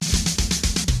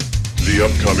The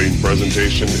upcoming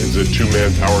presentation is a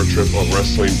two-man power trip of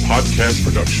wrestling podcast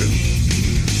production.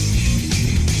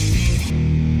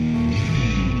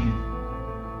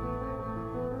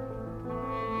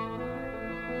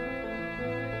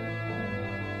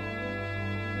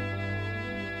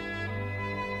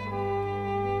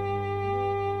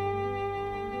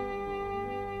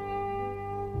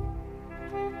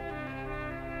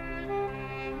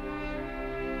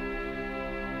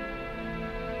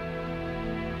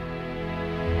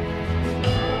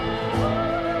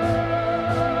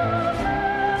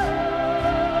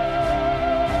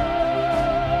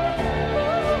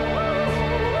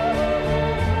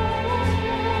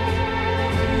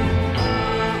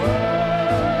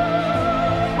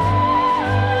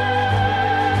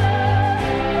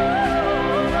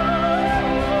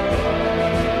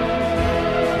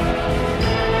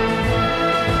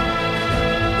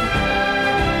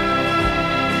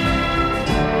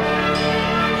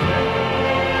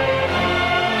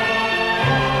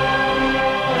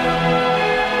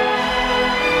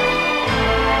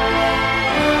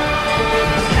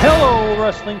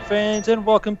 Fans, and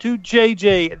welcome to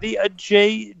JJ, the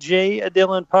JJ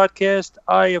Dillon podcast.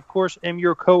 I, of course, am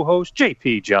your co-host,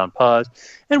 JP John Paz,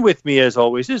 and with me, as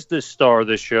always, is the star of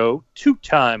the show,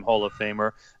 two-time Hall of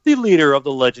Famer, the leader of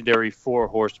the legendary Four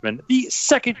Horsemen, the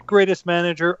second greatest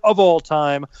manager of all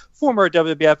time, former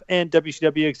WWF and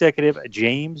WCW executive,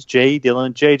 James J.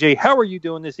 Dillon. JJ, how are you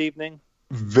doing this evening?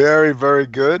 Very, very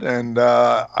good, and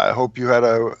I hope you had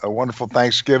a wonderful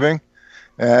Thanksgiving,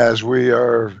 as we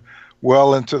are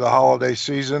well into the holiday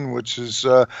season, which is,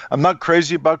 I'm not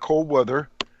crazy about cold weather.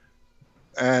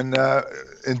 And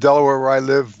in Delaware where I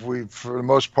live, we, for the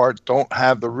most part, don't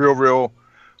have the real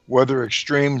weather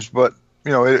extremes, but,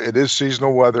 you know, it is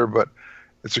seasonal weather, but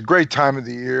it's a great time of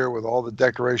the year with all the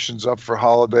decorations up for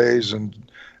holidays and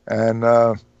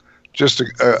just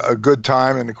a good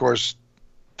time. And of course,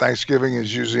 Thanksgiving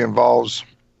usually involves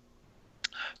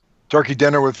turkey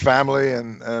dinner with family,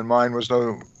 and mine was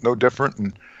no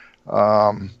different.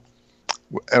 And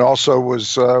also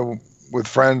was with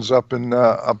friends up in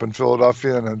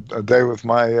Philadelphia, and a day with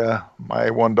my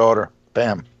one daughter,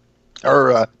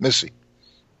 Missy.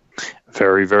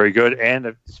 Very, very good.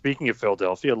 And speaking of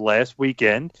Philadelphia, last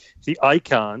weekend, the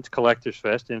Icons Collectors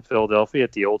Fest in Philadelphia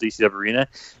at the old ECW Arena.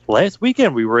 Last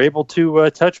weekend, we were able to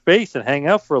touch base and hang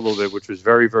out for a little bit, which was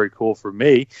very, very cool for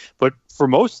me. But for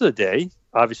most of the day,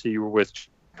 obviously you were with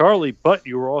Charlie, but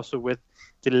you were also with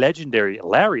the legendary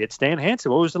Larry at Stan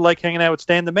Hansen. What was it like hanging out with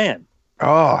Stan the Man?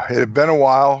 Oh, it had been a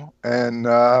while, and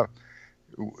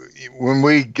when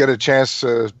we get a chance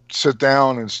to sit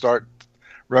down and start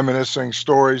reminiscing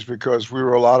stories, because we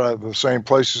were a lot of the same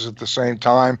places at the same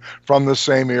time, from the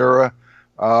same era,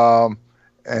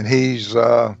 and he's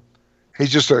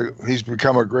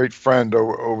become a great friend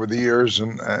over the years,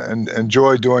 and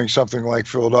enjoy doing something like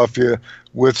Philadelphia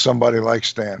with somebody like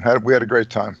Stan. We had a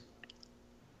great time.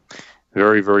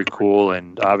 Very, very cool.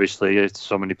 And obviously,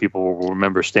 so many people will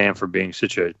remember Stan for being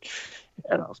such a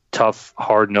tough,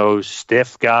 hard-nosed,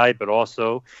 stiff guy, but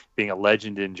also being a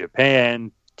legend in Japan,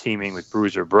 teaming with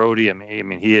Bruiser Brody. I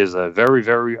mean, he is a very,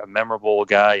 very memorable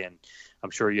guy, and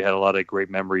I'm sure you had a lot of great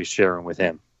memories sharing with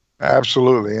him.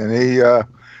 Absolutely. And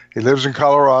he lives in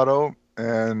Colorado,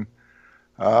 and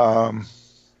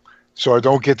so I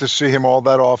don't get to see him all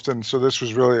that often. So this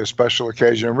was really a special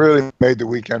occasion. It really made the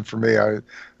weekend for me. I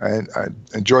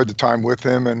enjoyed the time with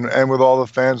him and with all the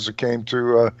fans that came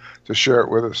to share it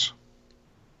with us.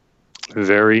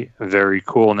 Very, very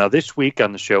cool. Now, this week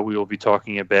on the show, we will be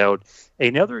talking about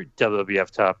another WWF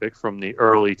topic from the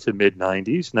early to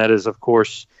mid-'90s, and that is, of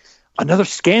course, another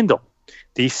scandal,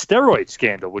 the steroid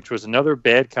scandal, which was another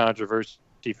bad controversy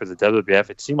for the WWF.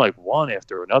 It seemed like one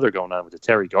after another going on with the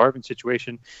Terry Garvin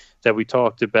situation that we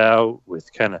talked about,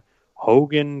 with kind of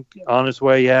Hogan on his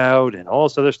way out and all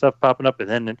this other stuff popping up. And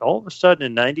then all of a sudden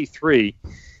in 93, a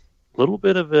little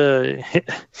bit of a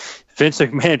Vince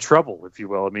McMahon trouble, if you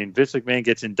will. I mean, Vince McMahon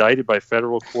gets indicted by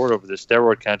federal court over the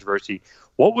steroid controversy.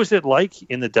 What was it like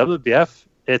in the WWF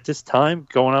at this time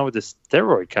going on with the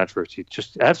steroid controversy?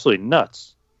 Just absolutely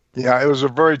nuts. Yeah, it was a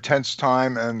very tense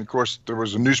time, and of course there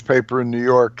was a newspaper in New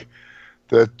York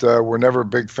that were never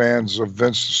big fans of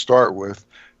Vince to start with,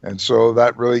 and so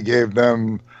that really gave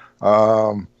them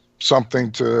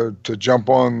something to jump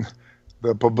on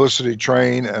the publicity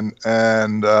train, and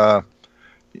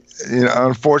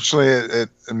unfortunately it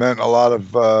meant a lot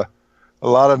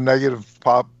of negative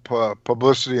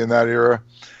publicity in that era,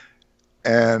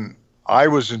 and I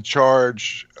was in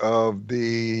charge of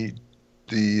the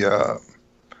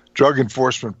drug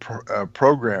enforcement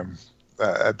program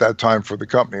at that time for the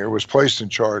company, or was placed in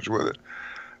charge with it.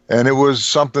 And it was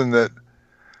something that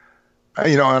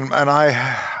And I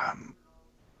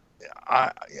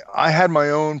had my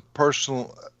own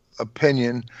personal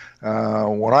opinion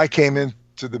when I came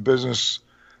into the business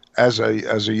as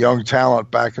a young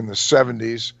talent back in the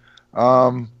 70s.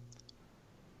 The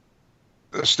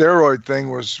steroid thing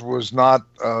was not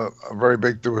a very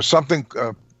big. There was something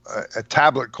a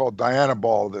tablet called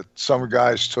Dianabol that some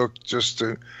guys took just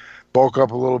to bulk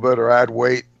up a little bit or add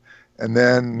weight, and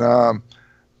then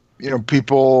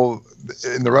people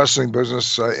in the wrestling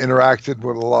business interacted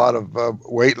with a lot of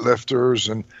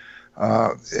weightlifters, and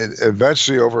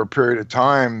eventually over a period of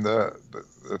time, the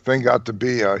thing got to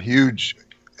be a huge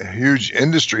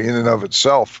industry in and of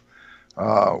itself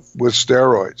with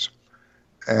steroids.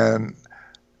 And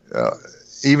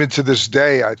even to this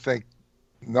day, I think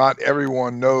not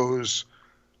everyone knows,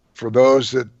 for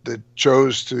those that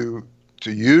chose to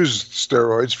use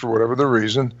steroids for whatever the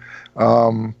reason,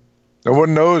 no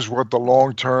one knows what the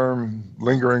long-term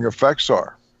lingering effects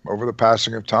are over the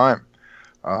passing of time.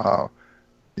 I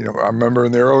remember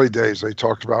in the early days they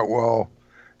talked about,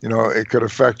 it could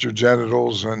affect your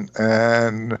genitals and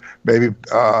maybe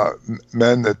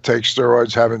men that take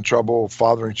steroids having trouble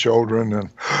fathering children, and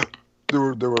there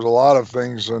was a lot of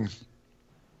things, and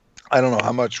I don't know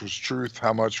how much was truth,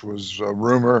 how much was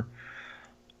rumor.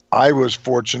 I was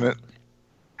fortunate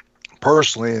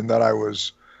personally in that I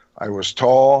was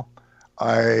tall.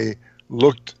 I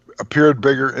appeared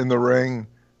bigger in the ring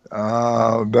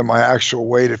than my actual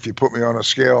weight. If you put me on a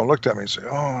scale and looked at me and said,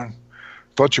 "Oh, I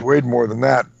thought you weighed more than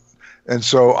that," and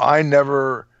so I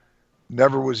never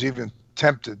was even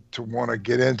tempted to want to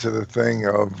get into the thing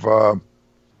of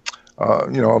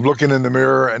of looking in the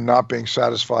mirror and not being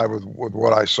satisfied with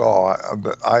what I saw.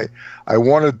 I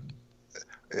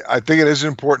think it is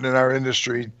important in our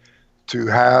industry to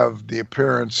have the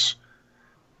appearance.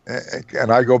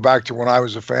 And I go back to when I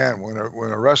was a fan. When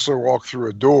a wrestler walked through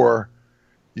a door,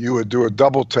 you would do a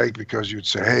double take because you'd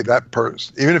say, "Hey, that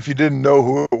person," even if you didn't know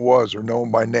who it was or know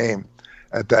him by name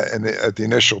at the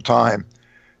initial time,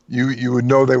 you would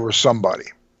know they were somebody.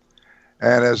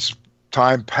 And as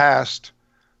time passed,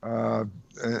 and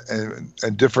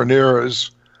different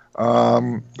eras,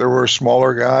 there were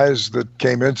smaller guys that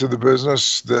came into the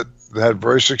business that had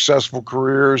very successful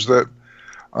careers. That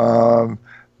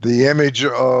the image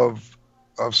of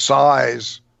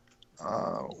size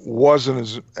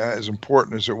wasn't as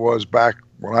important as it was back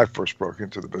when I first broke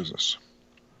into the business.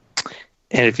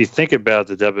 And if you think about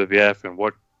the WWF and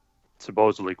what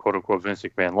supposedly, quote unquote, Vince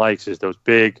McMahon likes, is those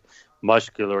big,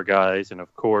 muscular guys. And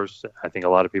of course, I think a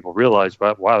lot of people realize,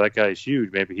 wow, that guy is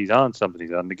huge. Maybe he's on something.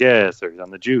 He's on the gas or he's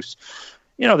on the juice.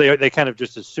 They kind of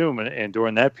just assume. And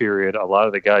during that period, a lot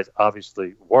of the guys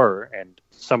obviously were, and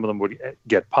some of them would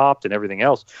get popped and everything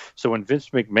else. So when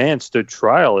Vince McMahon stood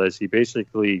trial, as he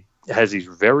basically has these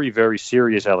very, very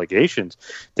serious allegations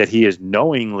that he is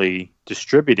knowingly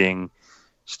distributing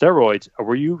steroids,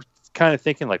 were you kind of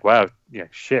thinking like, wow, yeah,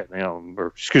 shit, or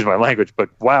excuse my language, but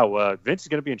wow, Vince is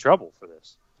going to be in trouble for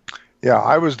this? Yeah,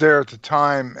 I was there at the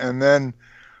time, and then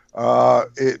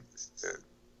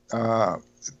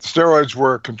steroids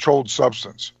were a controlled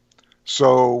substance.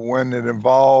 So when it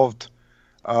involved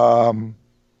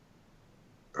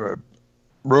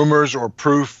rumors or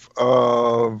proof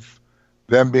of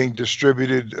them being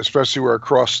distributed, especially where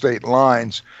across state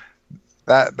lines,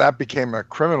 that became a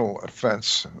criminal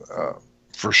offense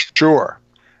for sure.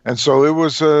 And so it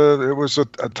was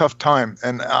a tough time,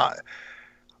 and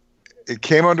it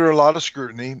came under a lot of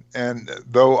scrutiny. And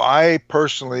though I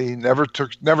personally never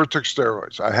took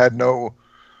steroids,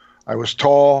 I was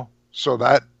tall, so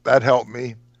that helped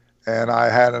me, and I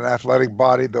had an athletic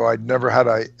body, though I'd never had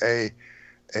a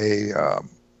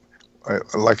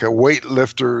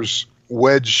weightlifter's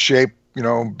wedge shape,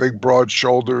 big broad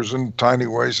shoulders and tiny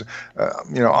waist.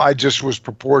 I just was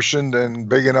proportioned and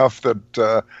big enough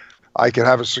that I could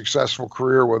have a successful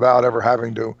career without ever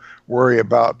having to worry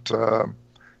about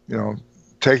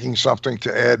taking something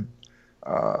to add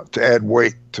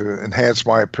weight to enhance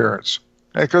my appearance.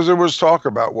 Because there was talk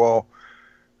about, well,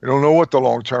 we don't know what the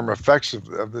long-term effects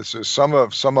of this is. Some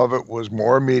of it was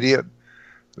more immediate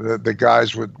that the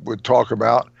guys would talk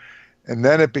about, and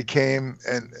then it became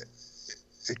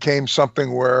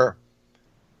something where,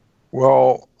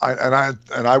 well,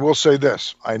 I will say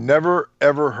this: I never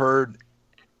ever heard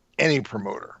any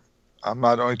promoter. I'm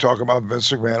not only talking about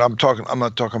Vince McMahon. I'm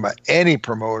not talking about any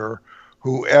promoter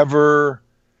who ever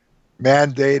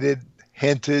mandated,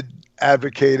 hinted,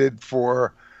 advocated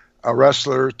for a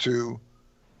wrestler to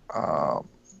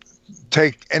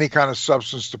take any kind of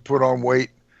substance to put on weight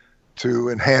to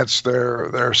enhance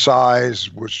their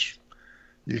size, which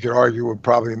you could argue would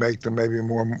probably make them maybe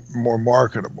more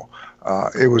marketable.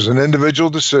 It was an individual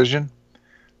decision.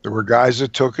 There were guys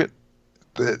that took it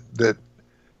that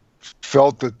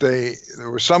felt that there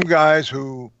were some guys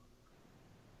who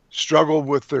struggled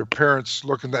with their parents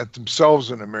looking at themselves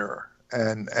in the mirror,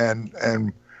 and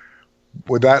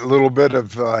with that little bit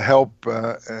of help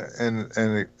and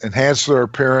enhance their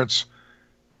appearance,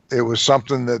 it was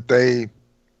something that they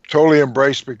totally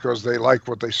embraced because they liked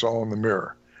what they saw in the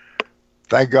mirror.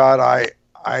 Thank God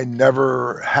I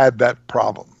never had that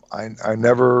problem. I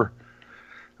never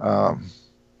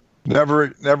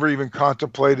even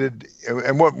contemplated.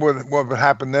 And what would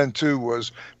happen then too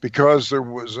was, because there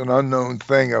was an unknown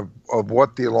thing of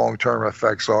what the long-term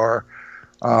effects are.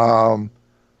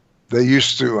 They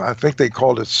used to, I think they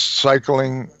called it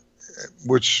cycling,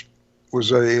 which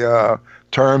was a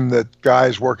term that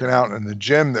guys working out in the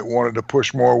gym that wanted to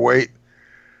push more weight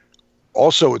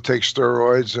also would take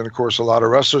steroids. And of course, a lot of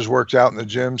wrestlers worked out in the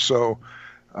gym. So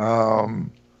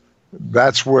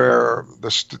that's where the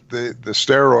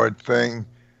steroid thing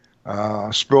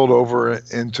spilled over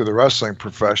into the wrestling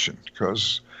profession,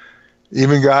 because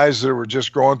even guys that were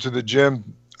just going to the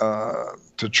gym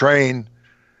to train,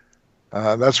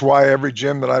 that's why every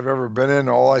gym that I've ever been in,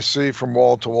 all I see from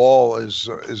wall to wall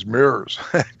is mirrors.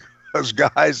 Because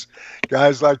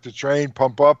guys like to train,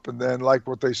 pump up, and then like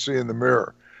what they see in the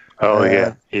mirror. Oh,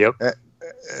 yeah. Yep.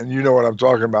 And you know what I'm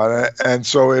talking about. And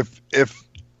so if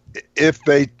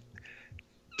they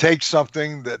take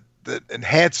something that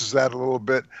enhances that a little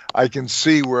bit, I can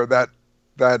see where that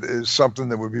is something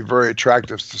that would be very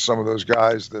attractive to some of those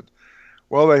guys that,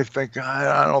 well, they think,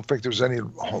 I don't think there's any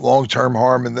long-term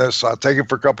harm in this. I'll take it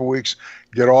for a couple of weeks,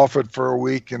 get off it for a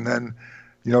week, and then,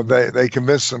 they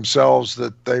convince themselves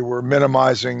that they were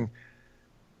minimizing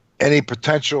any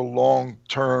potential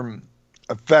long-term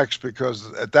effects,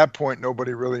 because at that point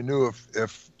nobody really knew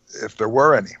if there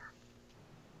were any.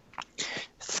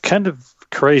 It's kind of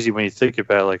crazy when you think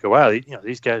about it, like, wow,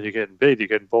 these guys are getting big, they're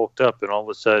getting bulked up, and all of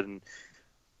a sudden,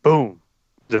 boom,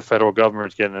 the federal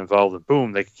government's getting involved, and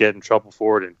boom, they could get in trouble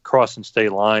for it, and crossing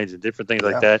state lines and different things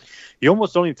like that. You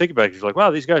almost don't even think about it. You're like,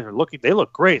 wow, these guys they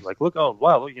look great. Like, look, oh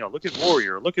wow, look at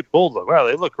Warrior, look at Bulldog. Wow,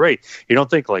 they look great. You don't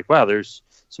think like, wow, there's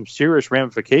some serious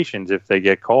ramifications if they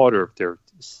get caught, or if they're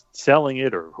selling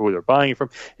it, or who they're buying it from.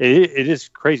 It is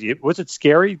crazy. Was it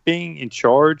scary being in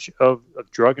charge of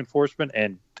drug enforcement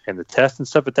and the tests and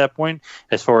stuff at that point,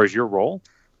 as far as your role?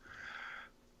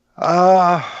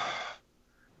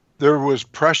 There was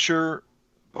pressure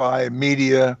by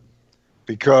media,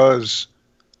 because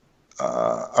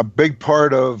a big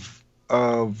part of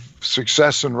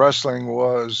success in wrestling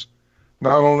was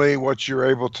not only what you're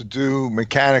able to do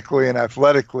mechanically and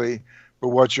athletically, but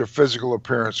what your physical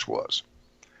appearance was.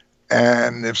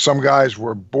 And if some guys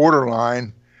were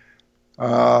borderline,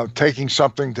 taking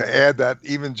something to add that,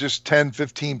 even just 10,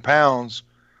 15 pounds,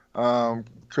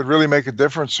 could really make a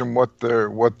difference in what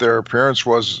their appearance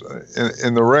was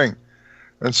in the ring.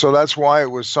 And so that's why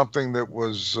it was something that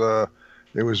was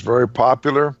it was very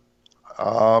popular.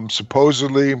 Not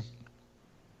supposedly,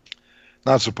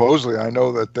 I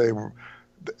know that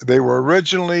they were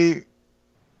originally,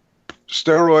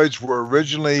 steroids were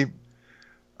originally,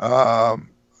 I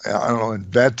don't know,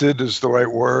 invented is the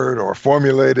right word, or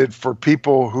formulated for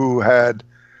people who had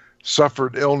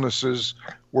suffered illnesses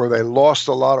where they lost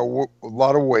a lot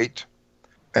of weight,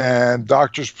 and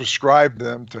doctors prescribed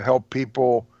them to help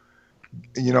people,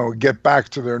 get back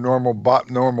to their normal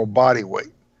body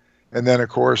weight. And then, of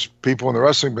course, people in the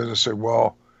wrestling business said,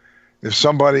 well, if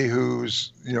somebody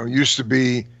who's, used to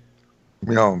be,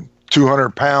 200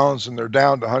 pounds and they're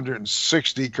down to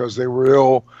 160 because they were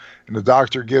ill, and the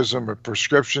doctor gives them a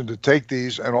prescription to take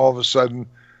these, and all of a sudden,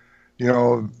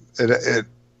 it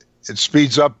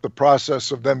speeds up the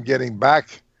process of them getting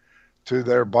back to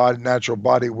their natural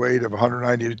body weight of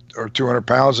 190 or 200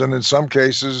 pounds. And in some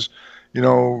cases,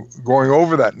 going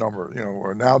over that number,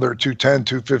 or now they're 210,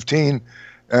 215.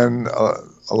 And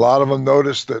a lot of them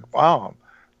noticed that, wow,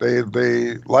 they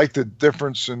liked the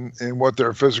difference in what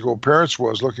their physical appearance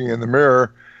was looking in the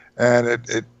mirror. And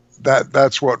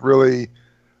that's what really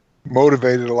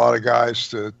motivated a lot of guys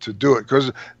to do it.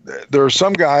 Because there are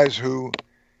some guys who,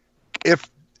 if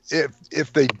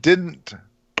they didn't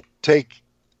take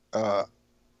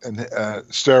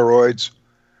steroids,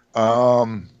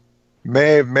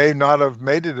 may not have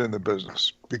made it in the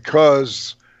business,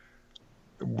 because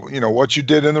what you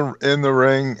did in the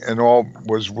ring and all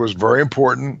was very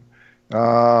important.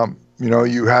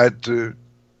 You had to,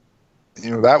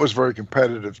 that was very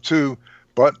competitive too.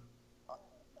 But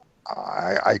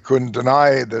I couldn't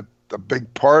deny that a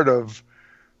big part of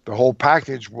the whole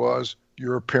package was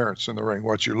your appearance in the ring,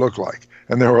 what you look like.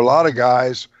 And there were a lot of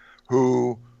guys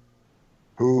who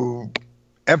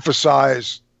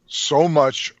emphasized so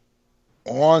much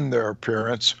on their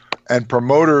appearance, and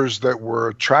promoters that were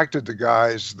attracted to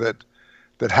guys that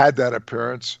had that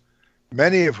appearance,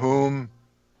 many of whom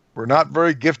were not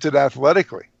very gifted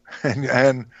athletically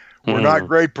and were not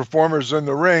great performers in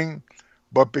the ring,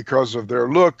 but because of their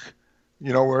look,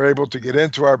 were able to get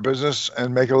into our business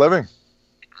and make a living.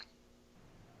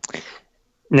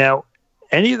 Now,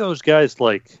 any of those guys,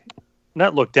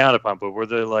 not looked down upon, but were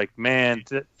they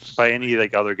by any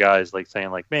other guys,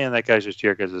 saying man, that guy's just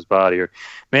here because of his body, or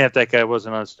man, if that guy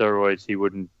wasn't on steroids, he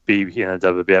wouldn't be in the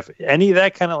WWF? Any of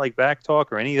that kind of back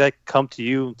talk, or any of that come to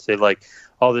you and say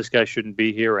oh, this guy shouldn't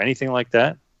be here, or anything like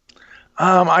that?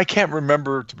 I can't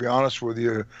remember, to be honest with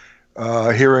you,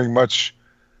 hearing much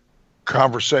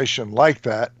conversation like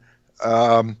that.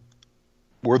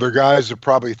 Were there guys that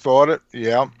probably thought it?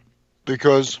 Yeah,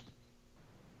 because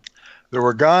there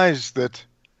were guys that,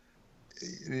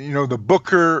 the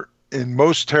booker in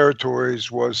most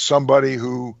territories was somebody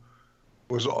who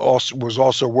was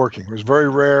also working. It was very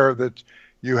rare that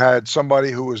you had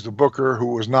somebody who was the booker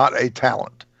who was not a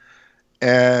talent.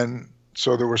 And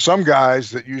so there were some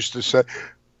guys that used to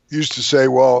say,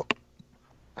 well,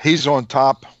 he's on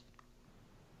top,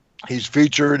 he's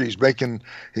featured, he's in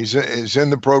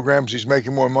the programs, he's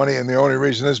making more money, and the only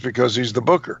reason is because he's the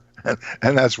booker,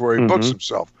 and that's where he books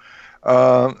himself.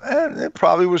 And it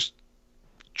probably was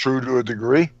true to a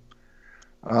degree.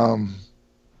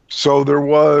 So there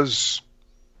was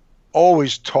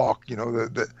always talk,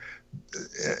 and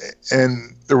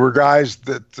there were guys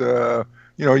that,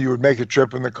 you would make a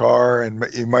trip in the car, and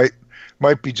you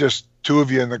might be just two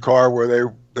of you in the car,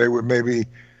 where they would maybe,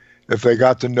 if they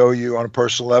got to know you on a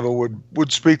personal level,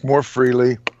 would speak more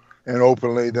freely and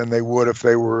openly than they would if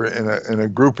they were in a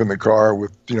group in the car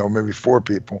with, maybe four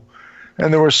people.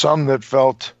 And there were some that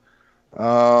felt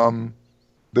that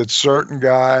certain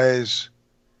guys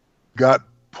got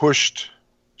pushed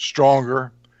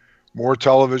stronger, more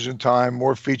television time,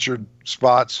 more featured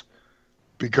spots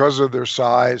because of their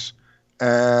size,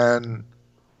 and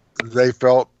they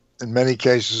felt in many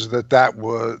cases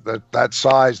that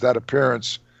size, that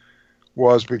appearance,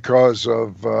 was because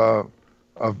of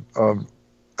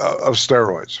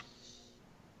steroids.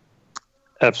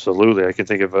 Absolutely. I can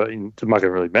think of, I'm not going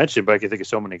to really mention, but I can think of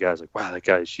so many guys wow, that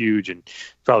guy's huge, and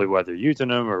probably why they're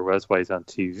using him, or that's why he's on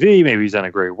TV. Maybe he's not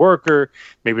a great worker.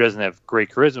 Maybe he doesn't have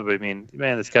great charisma, but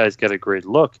man, this guy's got a great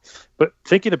look. But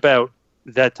thinking about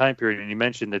that time period, and you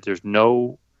mentioned that there's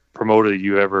no promoter that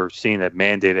you ever seen that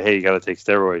mandated, hey, you got to take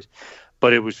steroids.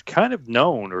 But it was kind of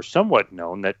known, or somewhat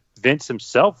known, that Vince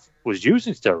himself was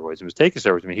using steroids and was taking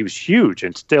steroids. He was huge,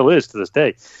 and still is to this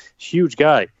day. Huge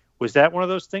guy. Was that one of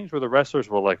those things where the wrestlers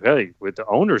were like, hey, with the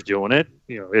owners doing it,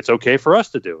 it's okay for us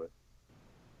to do it?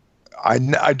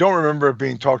 I don't remember it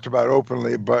being talked about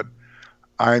openly, but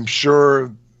I'm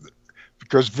sure,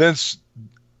 because Vince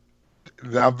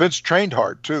trained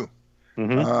hard too,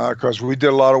 because we did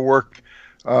a lot of work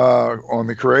on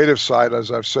the creative side,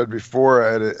 as I've said before.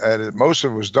 Most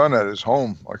of it was done at his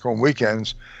home, like on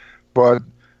weekends, but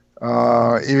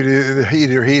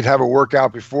either he'd have a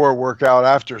workout before, a workout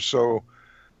after. So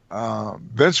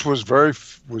Vince was very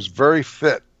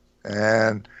fit,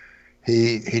 and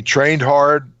he trained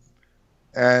hard.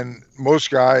 And most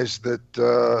guys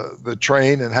that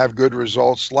train and have good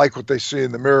results like what they see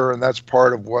in the mirror, and that's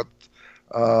part of what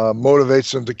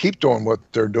motivates them to keep doing what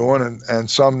they're doing, and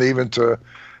some even to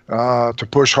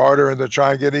push harder and to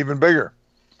try and get even bigger.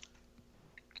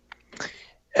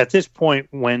 At this point,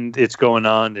 when it's going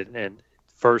on, and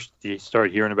first you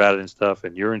start hearing about it and stuff,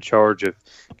 and you're in charge of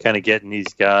kind of getting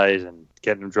these guys and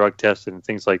getting them drug tested and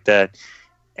things like that,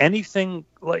 anything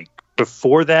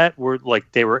before that were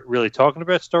they were really talking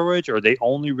about steroids, or they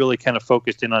only really kind of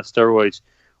focused in on steroids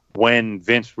when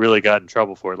Vince really got in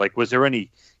trouble for it? Was there any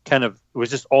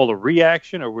was this all a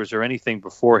reaction, or was there anything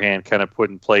beforehand kind of put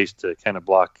in place to kind of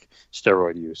block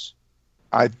steroid use?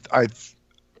 I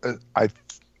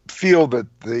feel that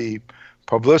the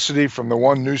publicity from the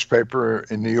one newspaper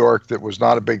in New York that was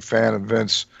not a big fan of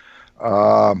Vince,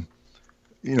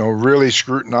 really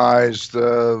scrutinized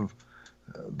the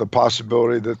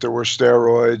possibility that there were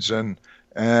steroids,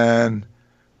 and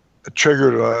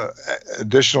triggered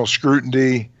additional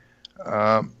scrutiny.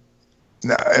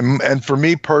 And for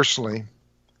me personally,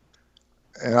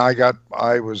 and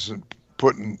I was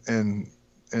put in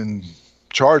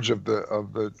charge of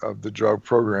the drug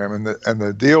program, and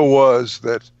the deal was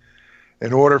that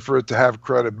in order for it to have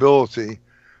credibility,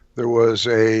 there was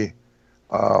a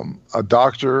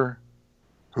doctor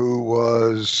who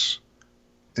was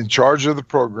in charge of the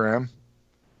program,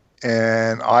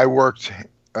 and I worked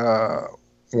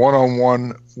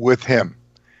one-on-one with him.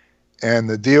 And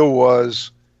the deal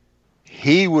was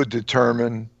he would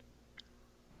determine,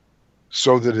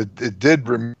 so that it did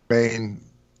remain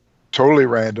totally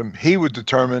random, he would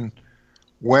determine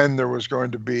when there was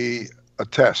going to be a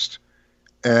test.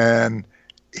 And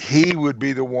he would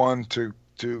be the one to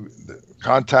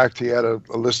contact. He had a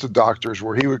list of doctors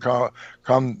where he would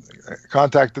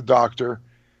contact the doctor,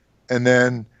 and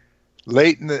then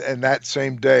late in that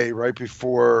same day, right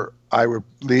before I would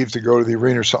leave to go to the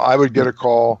arena, so I would get a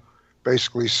call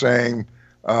basically saying,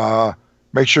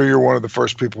 make sure you're one of the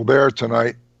first people there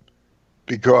tonight,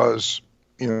 because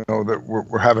that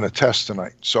we're having a test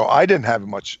tonight. So I didn't have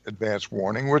much advance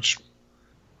warning, which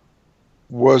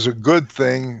was a good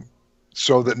thing,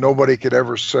 so that nobody could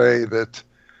ever say that,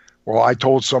 well, I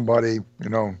told somebody,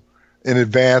 in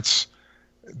advance.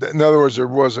 In other words, there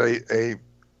was a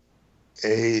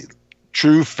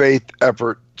true faith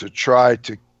effort to try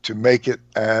to make it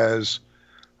as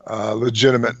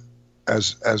legitimate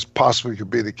as possibly could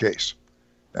be the case,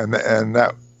 and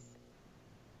that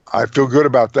I feel good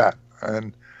about that.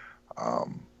 And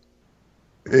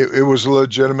it was a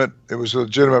legitimate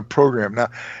program. Now,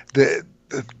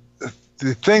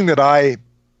 the thing that I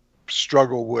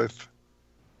struggle with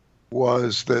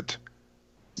was that,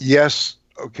 yes,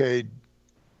 okay,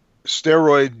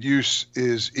 steroid use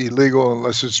is illegal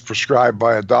unless it's prescribed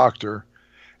by a doctor.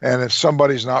 And if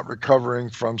somebody's not recovering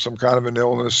from some kind of an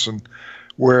illness, and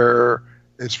where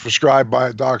it's prescribed by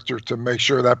a doctor to make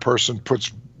sure that person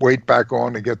puts weight back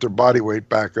on to get their body weight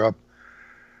back up,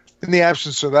 in the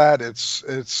absence of that, it's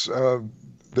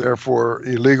therefore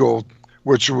illegal,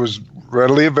 which was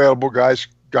readily available. Guys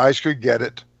could get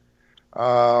it,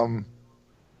 because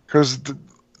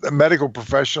the medical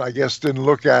profession, I guess, didn't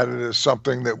look at it as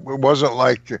something that it wasn't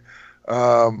like,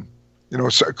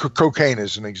 cocaine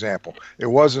is an example. It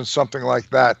wasn't something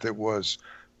like that was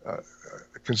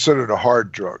considered a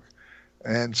hard drug.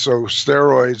 And so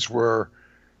steroids were,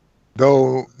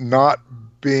 though not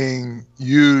being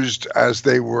used as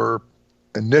they were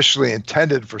initially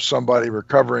intended for somebody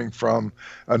recovering from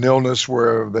an illness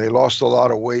where they lost a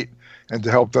lot of weight and to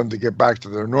help them to get back to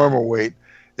their normal weight,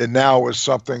 it now was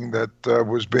something that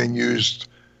was being used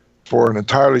for an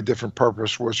entirely different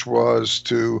purpose, which was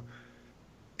to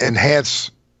enhance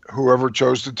whoever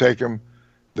chose to take them,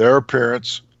 their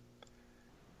appearance.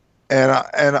 And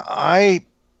I,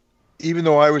 even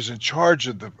though I was in charge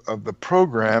of the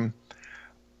program,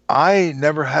 I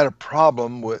never had a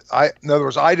problem with. In other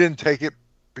words, I didn't take it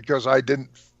because I didn't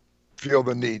feel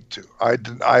the need to.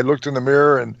 I looked in the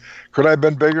mirror, and could I have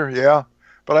been bigger? Yeah.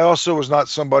 But I also was not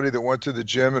somebody that went to the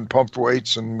gym and pumped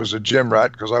weights and was a gym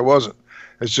rat, because I wasn't.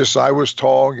 It's just I was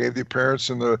tall, gave the appearance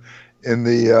in the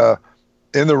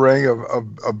ring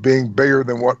of being bigger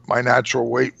than what my natural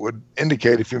weight would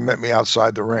indicate if you met me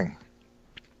outside the ring.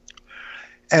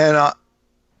 And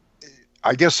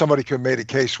I guess somebody could have made a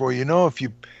case, well,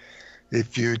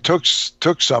 if you took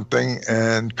something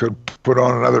and could put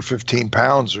on another 15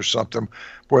 pounds or something,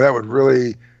 boy, that would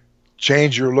really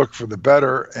change your look for the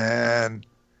better, and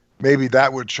maybe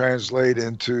that would translate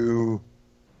into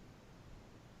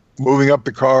moving up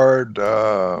the card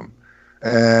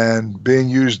and being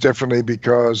used differently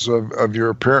because of your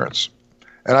appearance.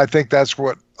 And I think that's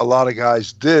what a lot of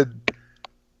guys did.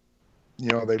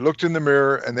 They looked in the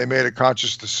mirror and they made a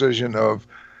conscious decision of,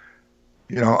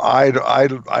 I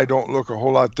don't look a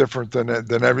whole lot different than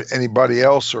anybody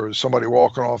else or somebody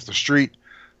walking off the street,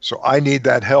 so I need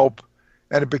that help.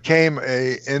 And it became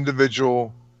a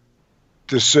individual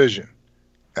decision.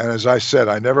 And as I said,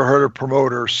 I never heard a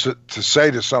promoter to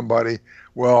say to somebody,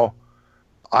 well,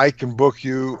 I can book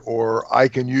you or I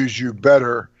can use you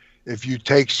better if you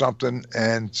take something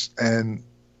and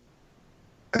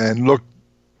look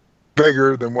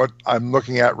bigger than what I'm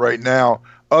looking at right now,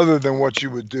 other than what you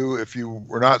would do if you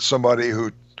were not somebody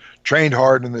who trained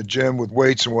hard in the gym with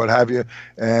weights and what have you,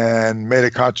 and made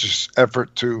a conscious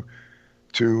effort to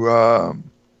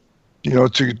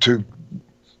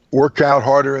work out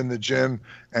harder in the gym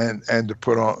and to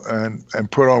put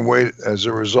on weight as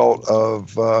a result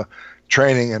of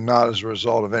training, and not as a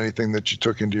result of anything that you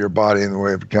took into your body in the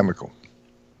way of a chemical.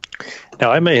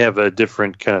 Now, I may have a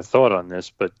different kind of thought on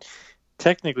this, but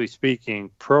technically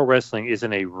speaking, pro wrestling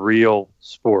isn't a real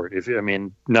sport.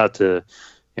 Not to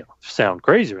sound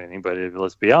crazy or anything, but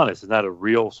let's be honest, it's not a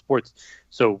real sport.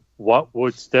 So what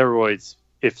would steroids,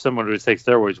 if someone were to take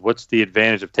steroids, what's the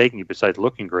advantage of taking it besides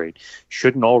looking great?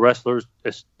 Shouldn't all wrestlers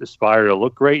aspire to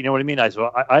look great? You know what I mean? I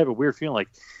have a weird feeling like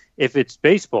if it's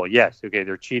baseball, yes, okay,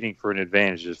 they're cheating for an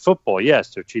advantage. If it's football,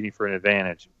 yes, they're cheating for an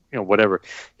advantage. Whatever.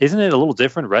 Isn't it a little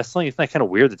different wrestling? Isn't that kind of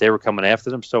weird that they were coming after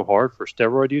them so hard for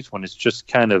steroid use when it's just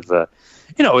kind of,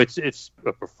 it's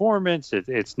a performance.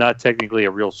 It's not technically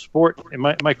a real sport. Am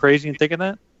I crazy in thinking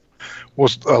that? Well,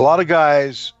 a lot of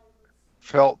guys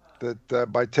felt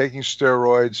that by taking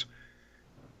steroids,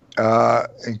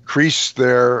 increase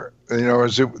their,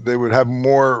 they would have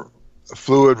more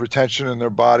fluid retention in their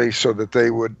body, so that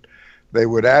they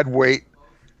would add weight.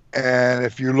 And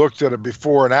if you looked at a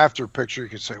before and after picture, you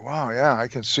could say, wow, yeah, I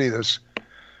can see this.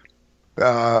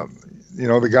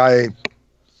 The guy,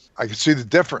 I can see the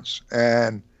difference.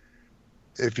 And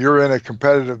if you're in a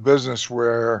competitive business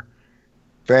where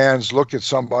fans look at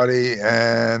somebody,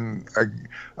 and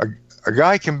a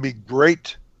guy can be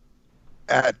great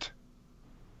at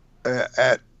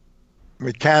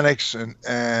mechanics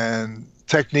and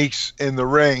techniques in the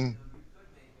ring,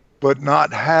 but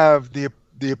not have the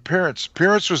appearance.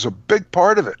 Appearance was a big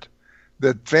part of it,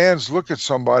 that fans look at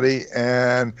somebody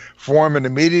and form an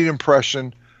immediate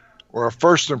impression or a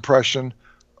first impression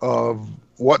of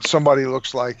what somebody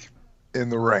looks like in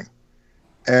the ring.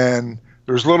 And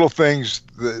there's little things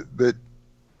that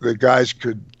the guys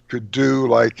could do,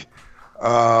 like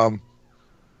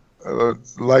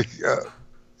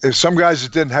if some guys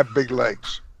that didn't have big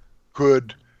legs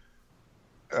could,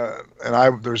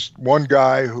 there's one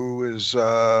guy who is,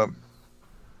 I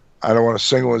don't want to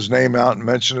single his name out and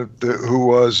mention it, who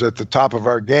was at the top of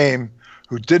our game,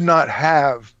 who did not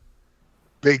have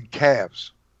big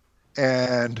calves.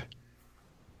 And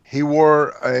he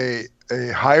wore a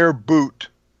higher boot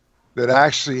that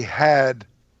actually had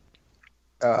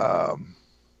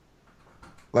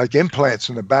like implants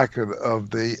in the back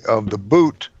of the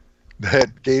boot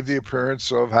that gave the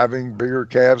appearance of having bigger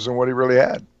calves than what he really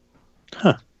had.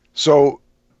 Huh. So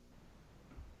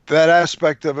that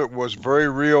aspect of it was very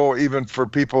real, even for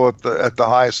people at the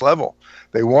highest level.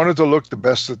 They wanted to look the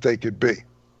best that they could be.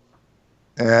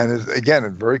 And again,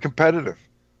 it's very competitive.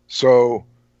 So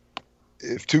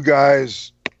if two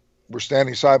guys were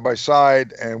standing side by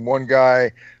side and one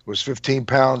guy was 15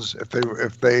 pounds, if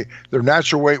their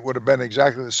natural weight would have been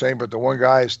exactly the same, but the one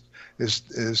guy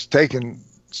is taking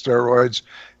steroids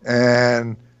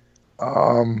and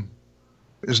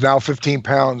is now 15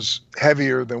 pounds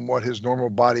heavier than what his normal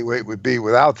body weight would be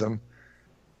without them.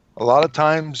 A lot of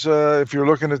times, if you're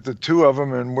looking at the two of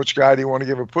them and which guy do you want to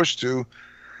give a push to,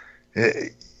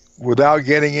 without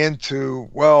getting into,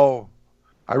 well,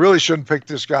 I really shouldn't pick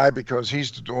this guy because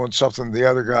he's doing something the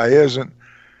other guy isn't.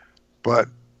 But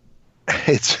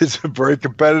it's a very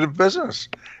competitive business.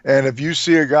 And if you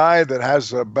see a guy that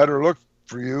has a better look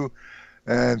for you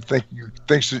and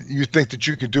thinks that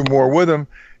you can do more with him,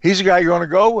 he's a guy you're going to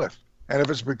go with. And if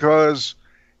it's because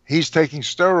he's taking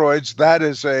steroids, that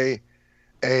is a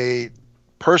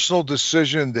personal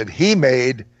decision that he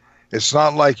made. It's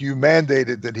not like you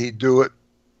mandated that he do it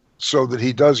so that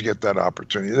he does get that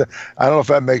opportunity. I don't know if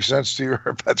that makes sense to you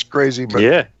or if that's crazy, but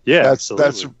yeah, that's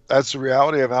the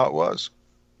reality of how it was.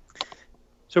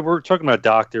 So we're talking about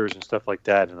doctors and stuff like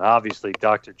that, and obviously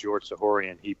Dr. George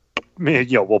Zahorian, he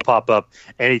will pop up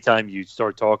anytime you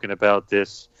start talking about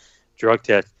this drug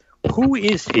test. Who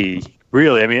is he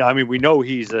really? I mean, we know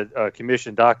he's a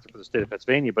commissioned doctor for the state of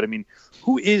Pennsylvania, but I mean,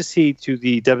 who is he to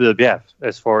the WWF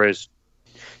as far as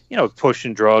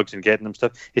pushing drugs and getting them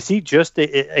stuff? Is he just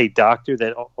a doctor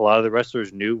that a lot of the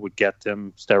wrestlers knew would get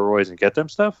them steroids and get them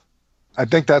stuff? I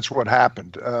think that's what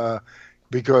happened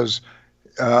because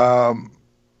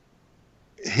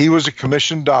he was a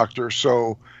commissioned doctor,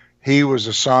 so he was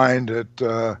assigned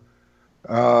at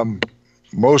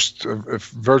most, if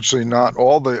virtually not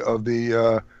all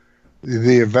the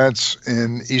events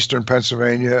in eastern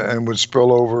Pennsylvania, and would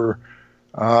spill over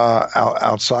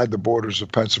outside the borders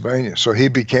of Pennsylvania. So he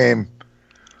became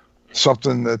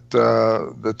something that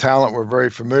the talent were very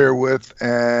familiar with,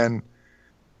 and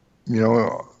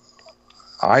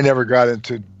I never got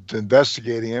into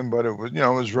investigating him, but it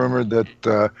was rumored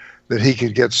that he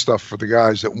could get stuff for the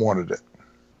guys that wanted it.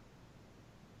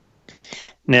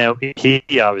 Now, he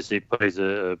obviously plays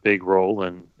a big role,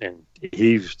 and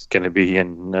he's going to be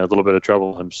in a little bit of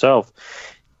trouble himself.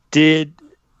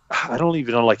 I don't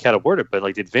even know how to word it, but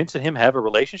did Vince and him have a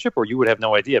relationship, or you would have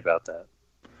no idea about that?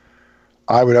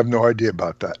 I would have no idea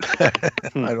about that.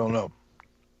 I don't know.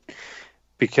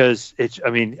 Because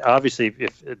obviously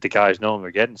if the guys know him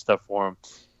or getting stuff for him,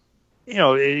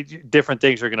 different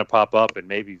things are going to pop up, and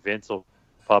maybe Vince will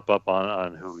pop up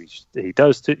on who he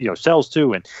does to, sells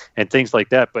to, and things like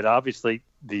that. But obviously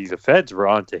the feds were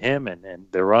on to him, and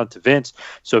they're on to Vince.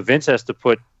 So Vince has to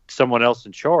put someone else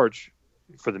in charge,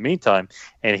 for the meantime.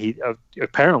 And he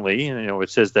apparently, it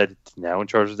says that now in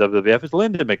charge of WWF is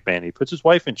Linda McMahon. He puts his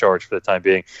wife in charge for the time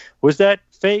being. Was that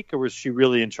fake, or was she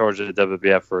really in charge of the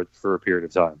WWF for a period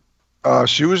of time?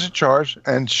 She was in charge,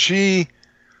 and she,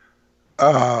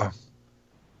 on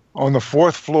the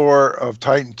fourth floor of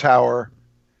Titan Tower,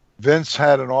 Vince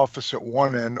had an office at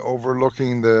one end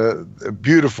overlooking the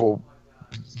beautiful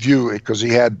view, because he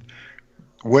had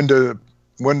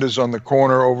windows on the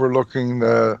corner overlooking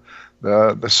the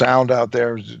sound out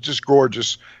there. It was just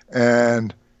gorgeous.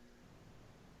 And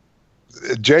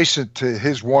adjacent to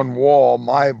his one wall,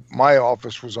 my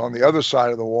office was on the other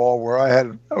side of the wall, where I had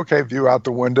an view out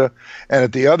the window. And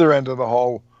at the other end of the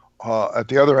hall,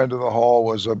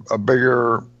 was a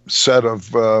bigger set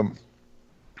of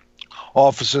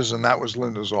offices, and that was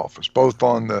Linda's office, both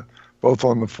on the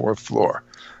fourth floor.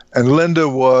 And Linda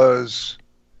was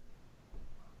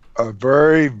a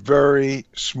very, very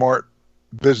smart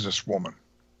businesswoman,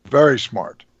 very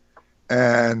smart.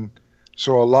 And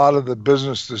so a lot of the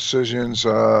business decisions,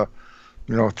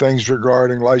 things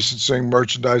regarding licensing,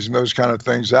 merchandising, those kind of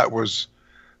things, that was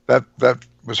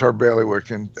her bailiwick,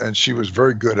 and she was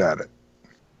very good at it.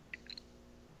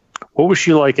 What was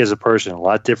she like as a person? A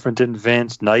lot different than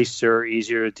Vince, nicer,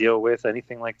 easier to deal with,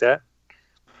 anything like that?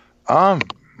 I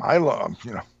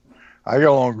get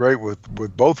along great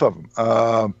with both of them.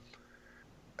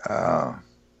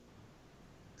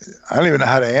 I don't even know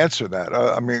how to answer that.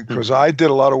 Because I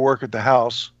did a lot of work at the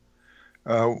house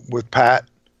with Pat,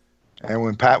 and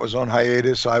when Pat was on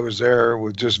hiatus, I was there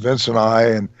with just Vince and I.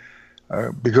 And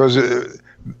because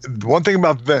one thing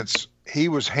about Vince, he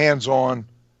was hands-on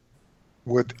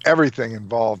with everything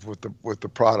involved with the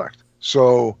product.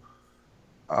 So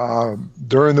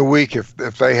during the week, if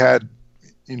they had,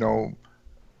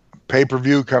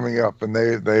 pay-per-view coming up, and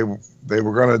they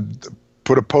were going to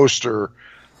put a poster,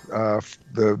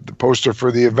 the poster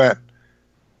for the event,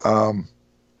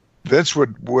 Vince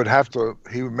would have to,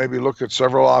 he would maybe look at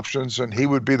several options, and he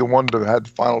would be the one to have the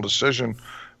final decision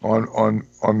on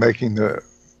making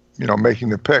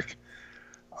the pick.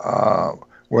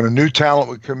 When a new talent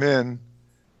would come in,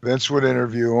 Vince would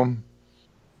interview them,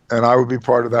 and I would be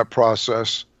part of that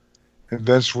process. And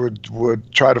Vince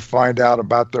would try to find out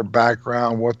about their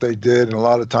background, what they did. And a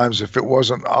lot of times, if it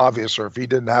wasn't obvious, or if he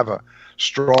didn't have a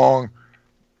strong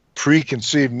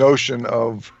preconceived notion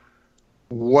of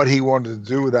what he wanted to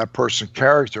do with that person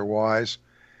character-wise,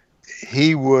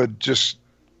 he would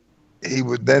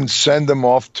then send them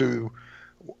off to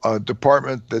a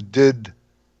department that did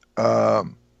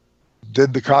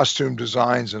the costume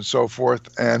designs and so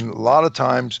forth. And a lot of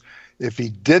times, if he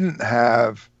didn't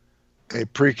have a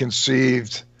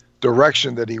preconceived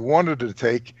direction that he wanted to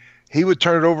take, he would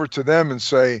turn it over to them and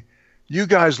say, you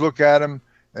guys look at him,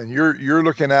 and you're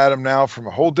looking at him now from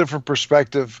a whole different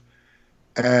perspective,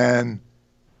 and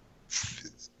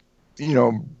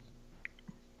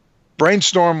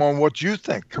brainstorm on what you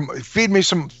think. Give me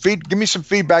some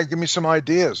feedback, give me some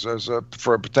ideas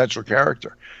for a potential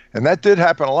character. And that did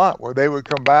happen a lot, where they would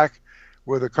come back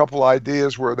with a couple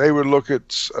ideas, where they would look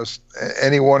at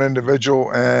any one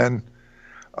individual and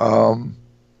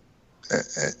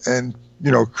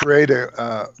create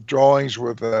drawings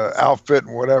with an outfit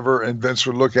and whatever, and Vince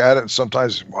would look at it and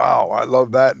sometimes, wow, I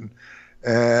love that.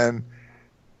 And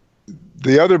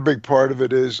the other big part of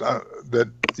it is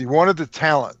that he wanted the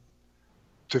talent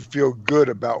to feel good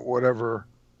about whatever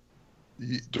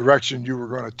direction you were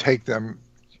going to take them,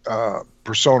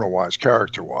 persona-wise,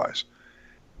 character-wise.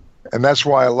 And that's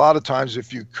why a lot of times,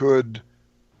 if you could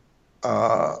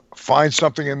find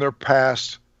something in their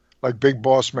past, like Big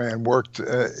Boss Man worked,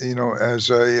 he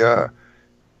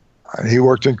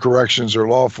worked in corrections or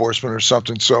law enforcement or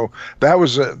something. So that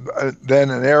was then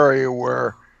an area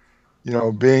where,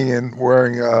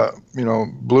 wearing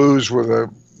blues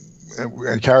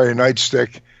and carrying a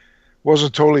nightstick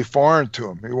wasn't totally foreign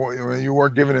to him. You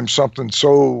weren't giving him something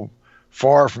so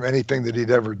far from anything that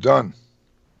he'd ever done.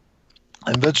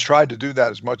 And Vince tried to do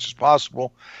that as much as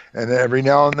possible. And every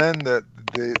now and then, the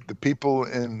people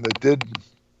that did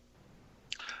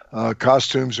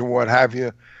costumes and what have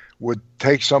you would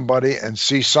take somebody and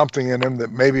see something in him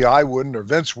that maybe I wouldn't or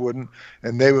Vince wouldn't,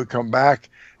 and they would come back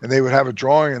and they would have a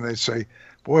drawing, and they'd say,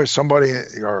 boy, somebody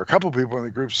or a couple of people in the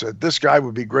group said this guy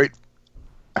would be great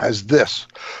as this,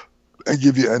 and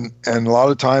give you, and a lot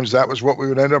of times that was what we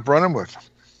would end up running with.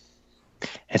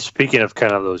 And speaking of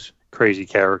kind of those crazy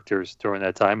characters during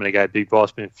that time, and a guy Big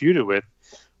Boss Man feuded with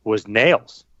was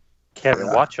Nails, Kevin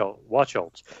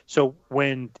Wachholtz. So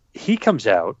when he comes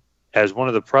out as one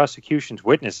of the prosecution's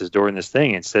witnesses during this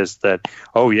thing and says that,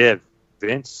 oh yeah,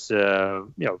 Vince,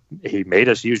 he made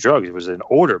us use drugs. It was an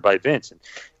order by Vince. And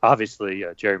obviously,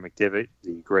 Jerry McDevitt,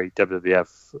 the great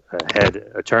WWF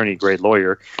head attorney, great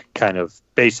lawyer, kind of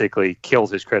basically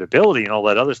killed his credibility and all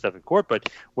that other stuff in court. But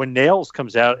when Nails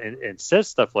comes out and says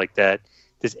stuff like that,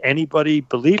 does anybody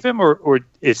believe him, or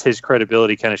is his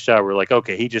credibility kind of shot? We're like,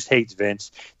 okay, he just hates Vince.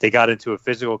 They got into a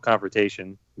physical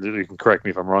confrontation. You can correct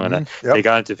me if I'm wrong on that. Yep. They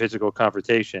got into physical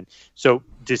confrontation. So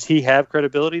does he have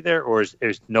credibility there, or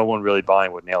is no one really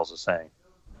buying what Nails is saying?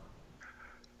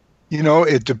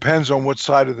 It depends on what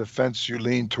side of the fence you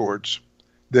lean towards.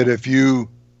 That if you,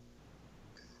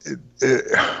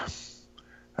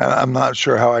 I'm not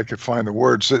sure how I could find the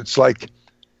words. It's like,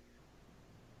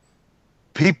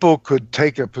 people could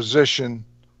take a position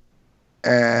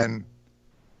and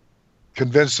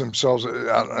convince themselves,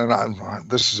 and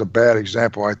this is a bad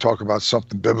example. I talk about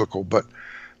something biblical, but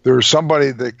there's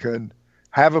somebody that can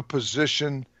have a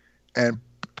position and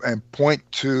point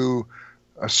to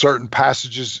certain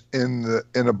passages in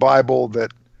the Bible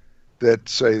that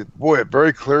say, boy, it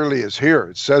very clearly is here.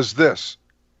 It says this,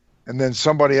 and then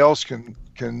somebody else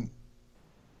can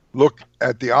look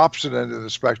at the opposite end of the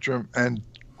spectrum and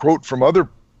quote from other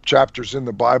chapters in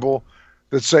the Bible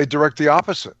that say direct the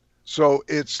opposite. So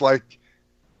it's like,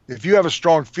 if you have a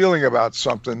strong feeling about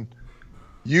something,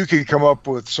 you can come up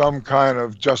with some kind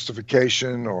of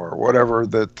justification or whatever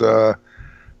that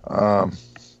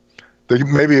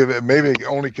maybe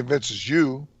only convinces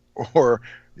you, or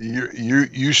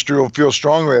you still feel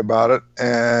strongly about it,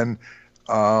 and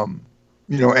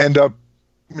end up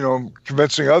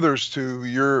convincing others to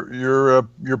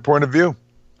your point of view.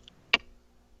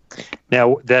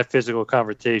 Now, that physical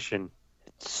confrontation,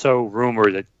 it's so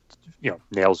rumored that,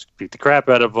 Nails beat the crap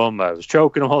out of him. I was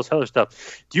choking him, all this other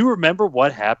stuff. Do you remember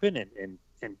what happened in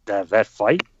that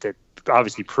fight? That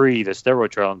obviously pre the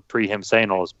steroid trial and pre him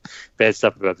saying all this bad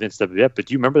stuff about Vince WWF, but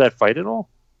do you remember that fight at all?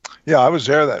 Yeah, I was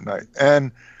there that night.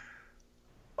 And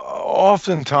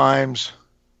oftentimes,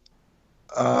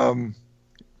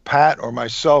 Pat or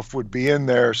myself would be in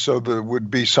there, so there would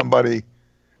be somebody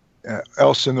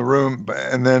else in the room,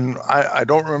 and then I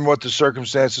don't remember what the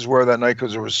circumstances were that night,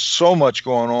 because there was so much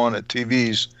going on at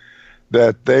TVs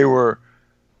that they were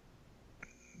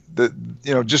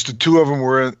just the two of them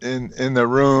were in the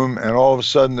room, and all of a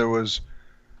sudden there was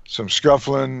some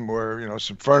scuffling where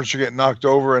some furniture getting knocked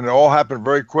over, and it all happened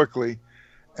very quickly,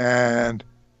 and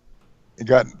it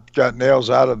got Nails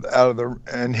out of the,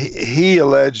 and he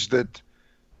alleged that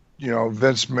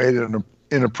Vince made an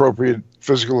inappropriate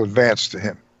physical advance to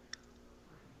him.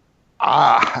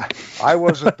 I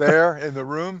wasn't there in the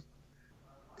room.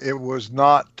 It was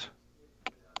not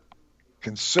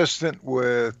consistent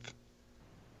with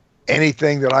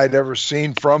anything that I'd ever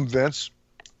seen from Vince,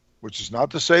 which is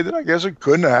not to say that I guess it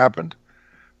couldn't have happened,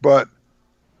 but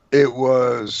it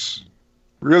was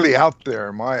really out there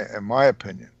in my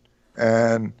opinion.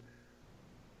 And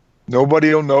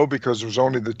nobody will know, because there was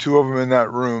only the two of them in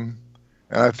that room.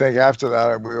 And I think after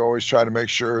that, we always try to make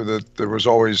sure that there was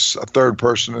always a third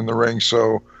person in the room,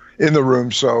 so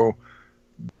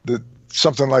that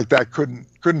something like that couldn't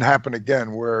happen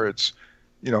again, where it's,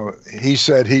 he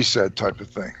said type of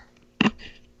thing.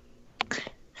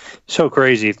 So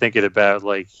crazy thinking about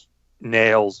like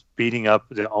Nails beating up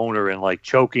the owner and like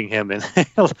choking him, and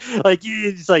like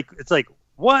it's like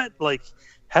what, like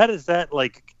how does that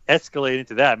like escalate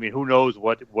into that? I mean, who knows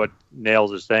what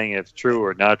Nails is saying, if it's true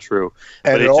or not true.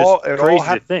 But it's just crazy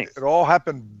to think. It all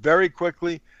happened very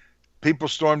quickly. People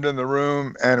stormed in the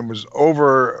room, and it was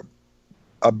over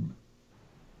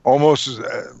almost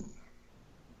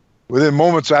within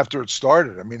moments after it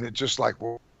started. I mean, it's just like,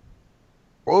 whoa,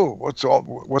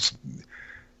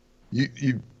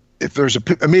 if there's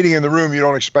a meeting in the room, you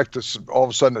don't expect to all of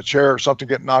a sudden a chair or something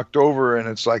get knocked over, and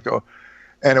it's like,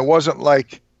 and it wasn't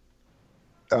like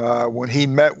when he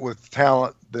met with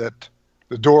talent that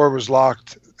the door was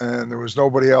locked and there was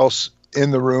nobody else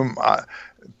in the room.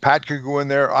 Pat could go in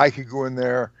there, I could go in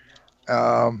there,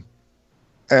 and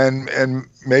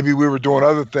maybe we were doing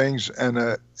other things, and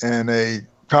a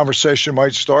conversation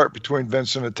might start between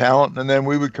Vince and the talent, and then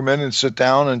we would come in and sit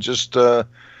down and just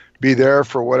be there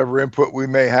for whatever input we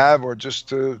may have, or just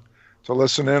to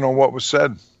listen in on what was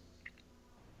said.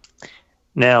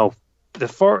 Now,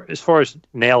 as far as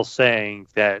Nails saying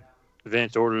that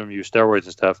Vince ordered him to use steroids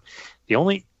and stuff, the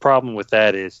only problem with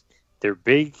that is their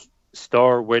big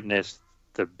star witness,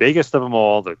 the biggest of them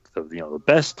all, the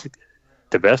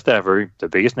best ever, the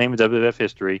biggest name in WWF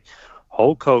history,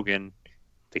 Hulk Hogan,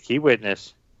 the key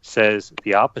witness, says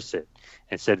the opposite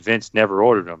and said Vince never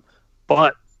ordered them.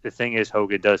 But the thing is,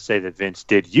 Hogan does say that Vince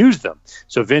did use them.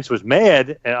 So Vince was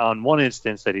mad on one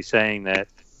instance that he's saying that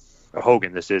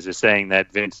Hogan, this is saying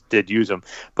that Vince did use him.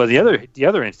 But the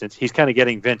other instance, he's kind of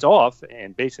getting Vince off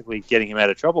and basically getting him out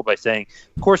of trouble by saying,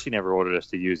 of course he never ordered us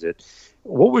to use it.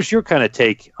 What was your kind of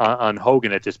take on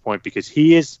Hogan at this point? Because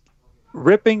he is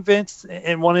ripping Vince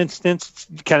in one instance,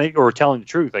 kind of, or telling the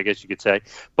truth, I guess you could say,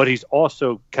 but he's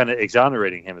also kind of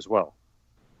exonerating him as well.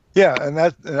 Yeah, and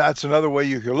that's another way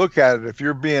you could look at it. If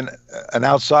you're being an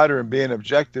outsider and being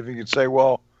objective, you could say,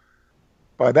 well,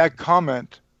 by that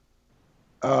comment,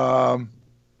 it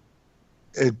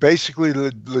basically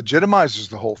legitimizes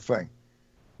the whole thing.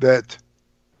 That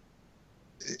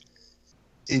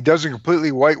he doesn't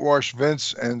completely whitewash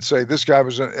Vince and say this guy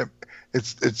was.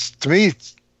 It's to me,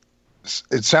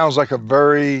 it sounds like a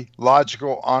very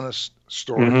logical, honest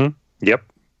story. Mm-hmm. Yep,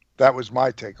 that was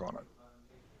my take on it.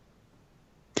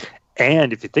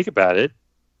 And if you think about it,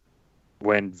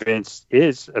 when Vince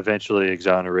is eventually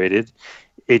exonerated,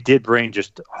 it did bring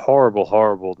just horrible,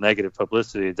 horrible negative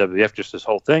publicity to WWF, just this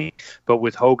whole thing. But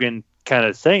with Hogan kind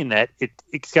of saying that,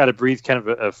 it's got to breathe kind of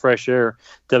a fresh air.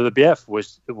 WWF,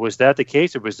 was that the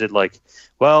case? Or was it like,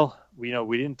 well, we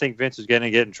didn't think Vince was going to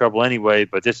get in trouble anyway,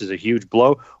 but this is a huge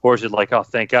blow? Or is it like, oh,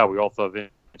 thank God, we all thought Vince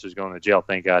was going to jail.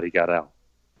 Thank God he got out.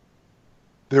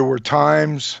 There were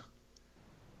times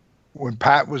when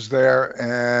Pat was there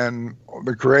and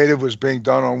the creative was being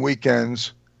done on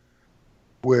weekends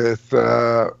with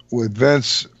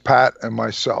Vince, Pat, and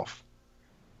myself.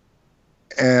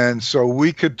 And so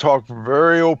we could talk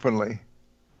very openly,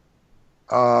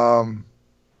 whether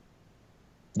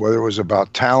it was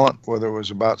about talent, whether it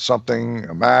was about something,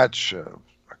 a match, it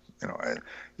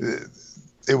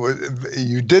was,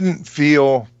 you didn't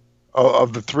feel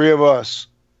of the three of us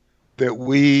that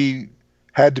we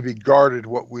had to be guarded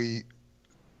what we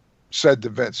said to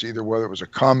Vince, either whether it was a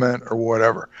comment or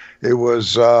whatever. It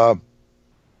was,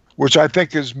 which I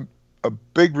think is a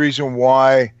big reason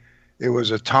why it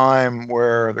was a time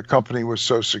where the company was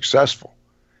so successful,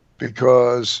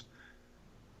 because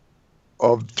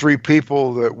of three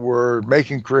people that were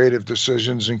making creative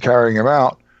decisions and carrying them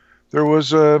out. There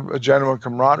was a genuine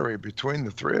camaraderie between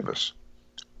the three of us.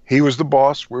 He was the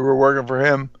boss. We were working for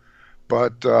him,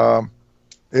 but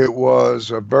it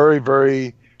was a very,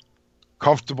 very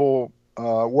comfortable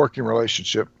working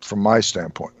relationship from my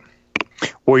standpoint.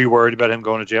 Were you worried about him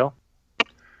going to jail?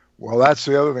 Well, that's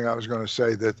the other thing I was going to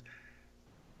say,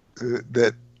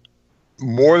 that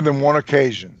more than one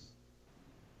occasion,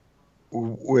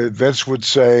 with Vince would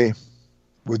say,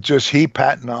 with just he,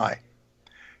 Pat, and I,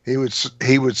 he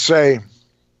would say,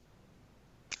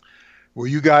 well,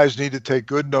 you guys need to take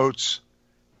good notes,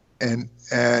 and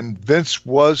Vince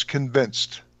was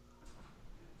convinced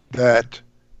that,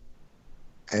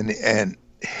 and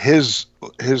his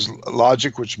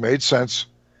logic, which made sense,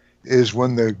 is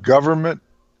when the government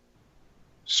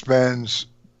spends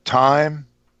time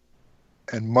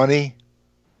and money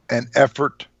and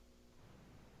effort,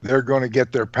 they're going to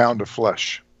get their pound of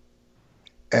flesh.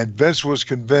 And Vince was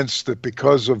convinced that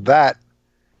because of that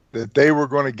they were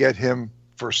going to get him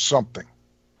for something.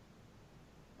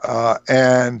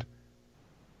 And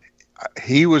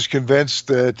he was convinced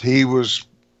that he was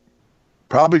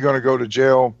probably going to go to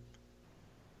jail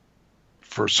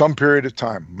for some period of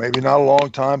time, maybe not a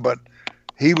long time, but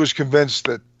he was convinced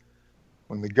that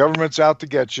when the government's out to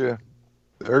get you,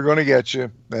 they're going to get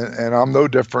you, and I'm no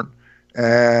different,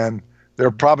 and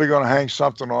they're probably going to hang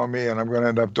something on me, and I'm going to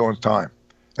end up doing time.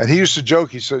 And he used to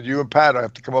joke, he said, you and Pat, I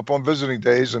have to come up on visiting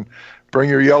days and bring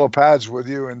your yellow pads with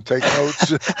you and take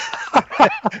notes.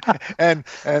 and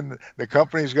the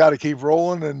company's got to keep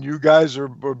rolling, and you guys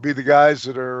would be the guys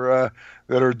that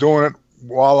are doing it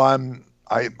while I'm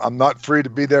not free to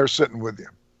be there sitting with you.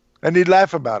 And he'd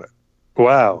laugh about it.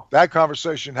 Wow. That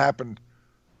conversation happened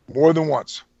more than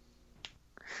once.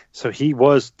 So he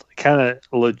was kind of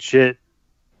legit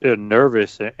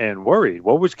nervous and worried.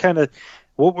 What were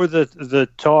the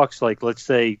talks like? Let's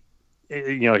say,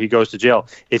 he goes to jail.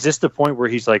 Is this the point where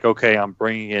he's like, okay, I'm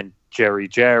bringing in Jerry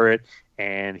Jarrett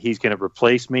and he's going to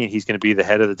replace me and he's going to be the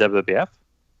head of the WWF?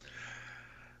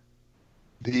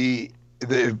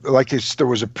 There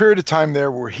was a period of time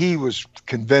there where he was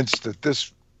convinced that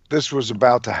this was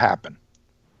about to happen.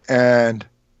 And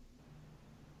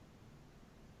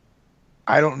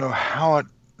I don't know how it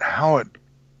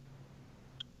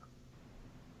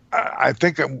I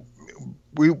think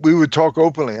we would talk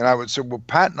openly, and I would say, well,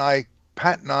 Pat and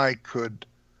I could,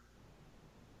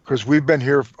 because we've been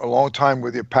here a long time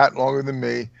with you, Pat longer than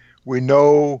me. We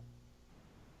know,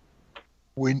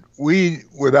 we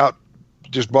without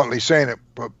just bluntly saying it,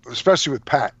 but especially with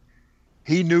Pat,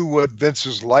 he knew what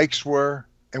Vince's likes were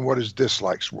and what his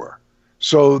dislikes were.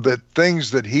 So that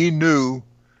things that he knew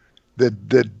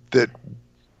that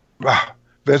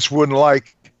Vince wouldn't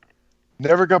like,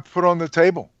 never got put on the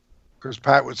table. Because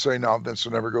Pat would say, no, Vince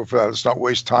will never go for that. Let's not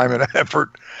waste time and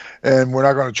effort. And we're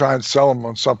not going to try and sell him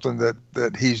on something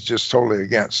that he's just totally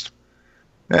against.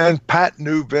 And Pat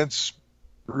knew Vince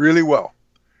really well.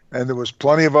 And there was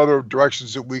plenty of other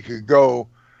directions that we could go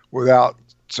without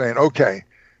saying, okay,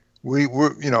 we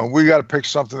got to pick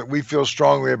something that we feel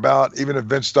strongly about, even if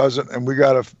Vince doesn't, and we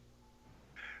got to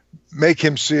make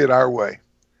him see it our way.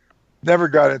 Never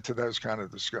got into those kind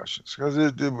of discussions because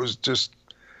it was just,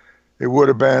 it would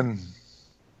have been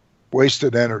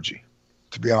wasted energy,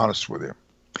 to be honest with you.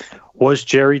 Was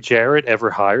Jerry Jarrett ever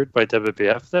hired by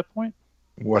WWF at that point?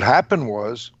 What happened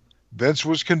was Vince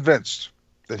was convinced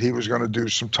that he was going to do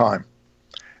some time.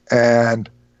 And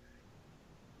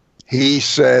he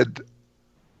said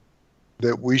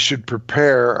that we should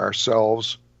prepare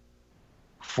ourselves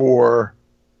for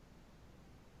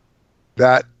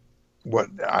that, what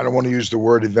I don't want to use the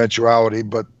word eventuality,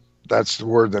 but that's the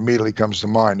word that immediately comes to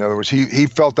mind. In other words, he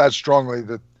felt that strongly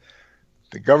that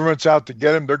the government's out to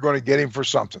get him. They're going to get him for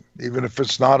something, even if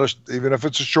it's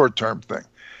a short-term thing.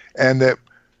 And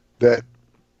that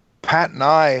Pat and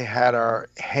I had our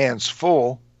hands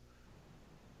full,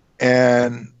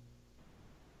 and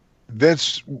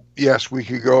Vince, yes, we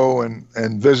could go and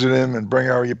visit him and bring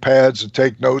our pads and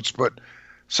take notes, but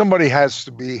somebody has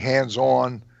to be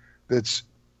hands-on that's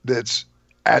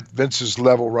at Vince's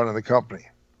level running the company.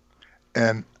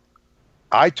 And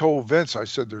I told Vince, I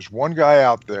said, there's one guy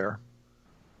out there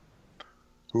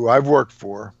who I've worked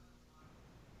for,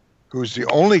 who's the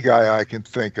only guy I can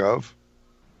think of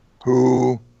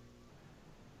who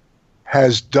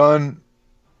has done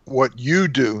what you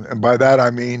do. And by that, I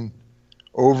mean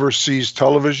oversees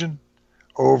television,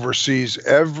 oversees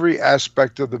every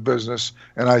aspect of the business.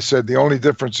 And I said, the only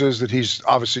difference is that he's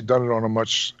obviously done it on a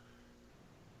much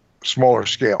smaller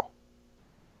scale.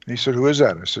 And he said, who is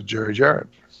that? I said, Jerry Jarrett.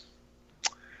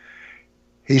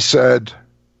 He said,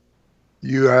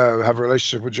 you have a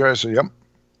relationship with Jerry? I said, yep.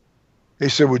 He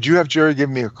said, would you have Jerry give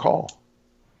me a call?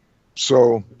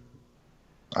 So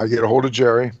I get a hold of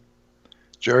Jerry.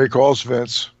 Jerry calls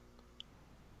Vince.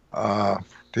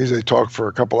 They talked for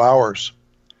a couple hours.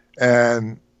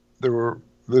 And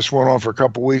this went on for a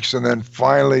couple weeks. And then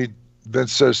finally,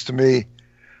 Vince says to me,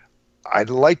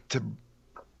 I'd like to,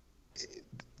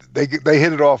 they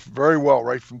hit it off very well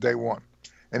right from day one.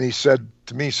 And he said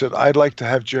to me, I'd like to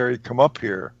have Jerry come up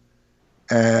here.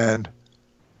 And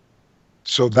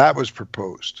so that was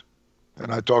proposed.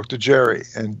 And I talked to Jerry.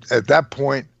 And at that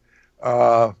point,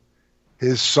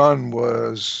 his son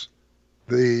was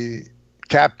the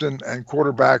captain and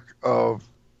quarterback of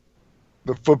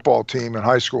the football team in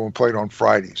high school and played on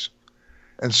Fridays.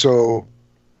 And so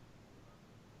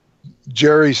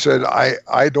Jerry said,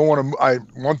 I don't want to,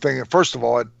 one thing, first of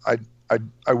all,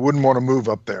 I wouldn't want to move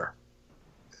up there.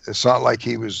 It's not like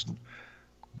he was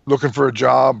looking for a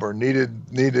job or Jerry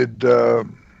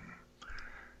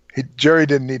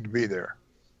didn't need to be there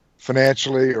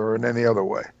financially or in any other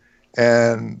way.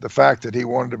 And the fact that he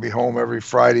wanted to be home every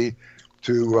Friday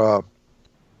to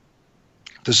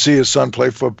see his son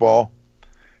play football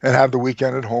and have the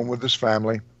weekend at home with his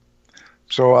family.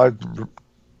 So I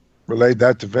relayed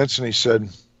that to Vince, and he said,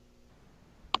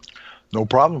 no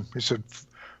problem. He said,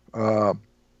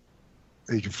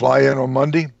 he can fly in on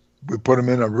Monday. We put him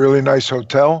in a really nice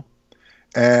hotel,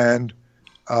 and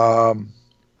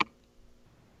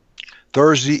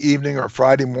Thursday evening or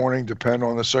Friday morning, depending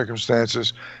on the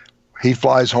circumstances, he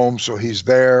flies home, so he's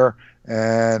there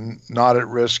and not at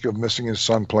risk of missing his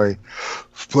son play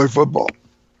football.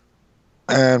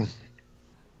 And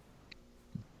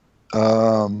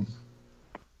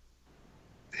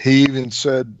he even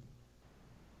said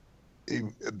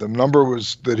the number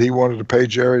was that he wanted to pay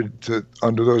Jerry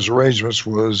under those arrangements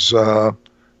was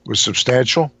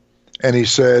substantial, and he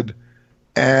said,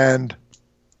 and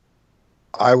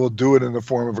I will do it in the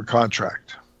form of a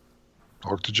contract.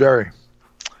 Talk to Jerry.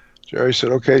 Jerry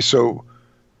said, okay, so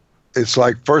it's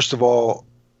like, first of all,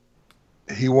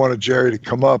 he wanted Jerry to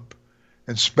come up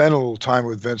and spend a little time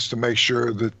with Vince to make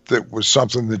sure that that was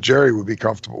something that Jerry would be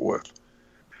comfortable with.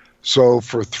 So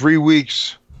for 3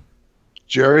 weeks,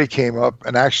 Jerry came up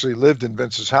and actually lived in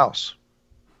Vince's house.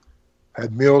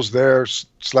 Had meals there,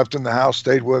 slept in the house,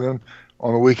 stayed with him.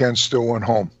 On the weekends, still went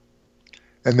home.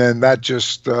 And then that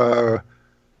just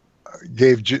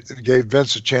gave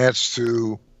Vince a chance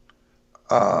to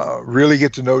really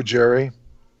get to know Jerry,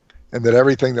 and that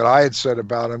everything that I had said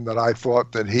about him, that I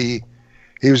thought that he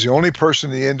was the only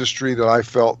person in the industry that I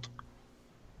felt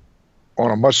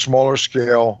on a much smaller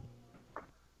scale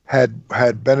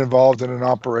had been involved in an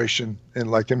operation in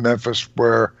Memphis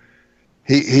where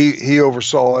he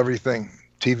oversaw everything,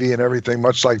 TV and everything,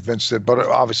 much like Vince did, but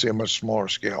obviously a much smaller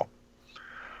scale.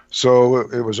 So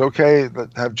it was okay to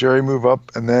have Jerry move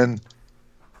up, and then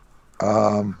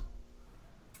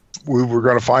we were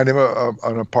going to find him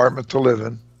an apartment to live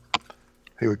in.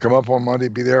 He would come up on Monday,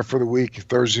 be there for the week.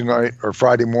 Thursday night or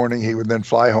Friday morning, he would then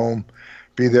fly home,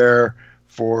 be there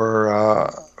for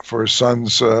his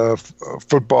son's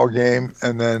football game,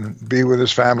 and then be with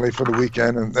his family for the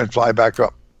weekend, and then fly back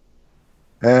up.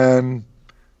 And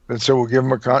so we'll give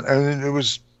him and it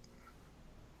was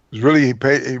really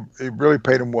he really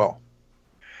paid him well.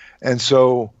 And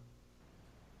so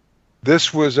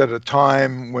this was at a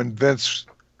time when Vince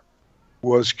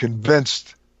was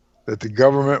convinced that the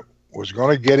government was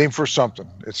going to get him for something.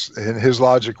 And his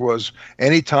logic was,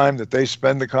 any time that they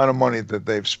spend the kind of money that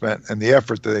they've spent and the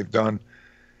effort that they've done,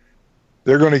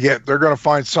 they're going to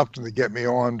find something to get me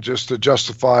on, just to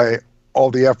justify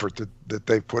all the effort that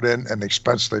they put in and the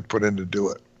expense they put in to do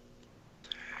it.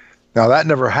 Now that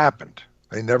never happened.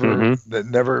 That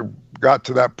never got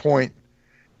to that point.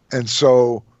 And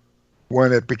so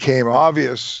when it became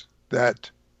obvious that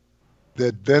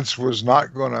Vince was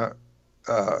not going to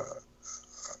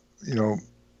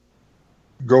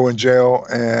go in jail,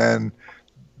 and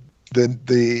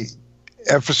the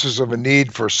emphasis of a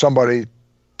need for somebody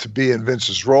to be in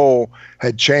Vince's role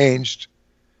had changed,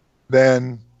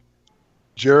 then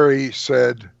Jerry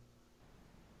said,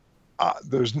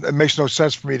 it makes no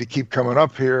sense for me to keep coming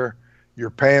up here. You're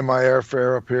paying my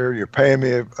airfare up here. You're paying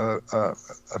me a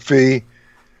fee,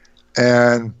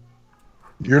 and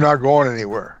you're not going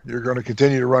anywhere. You're going to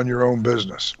continue to run your own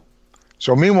business.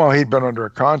 So meanwhile, he'd been under a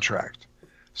contract.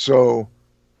 So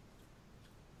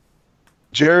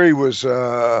Jerry was,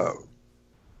 I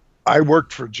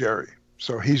worked for Jerry.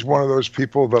 So he's one of those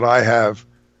people that I have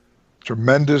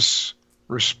tremendous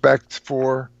respect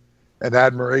for and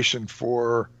admiration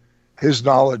for his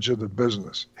knowledge of the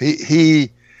business.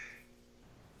 He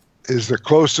is the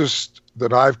closest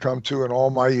that I've come to in all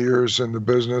my years in the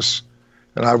business,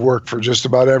 and I've worked for just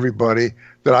about everybody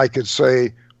that I could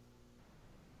say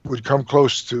would come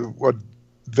close to what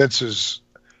Vince's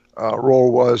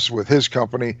role was with his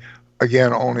company,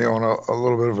 again, only on a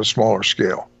little bit of a smaller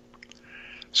scale.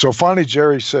 So finally,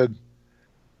 Jerry said,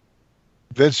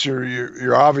 Vince,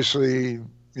 you're obviously,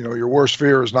 your worst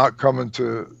fear is not coming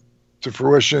to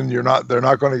fruition. They're not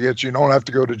going to get you. You don't have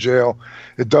to go to jail.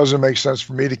 It doesn't make sense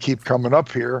for me to keep coming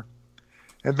up here.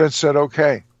 And Vince said,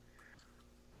 okay.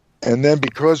 And then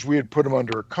because we had put him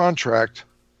under a contract,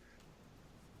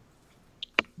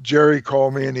 Jerry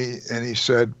called me and he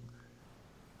said,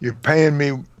 you're paying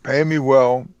me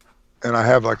well, and I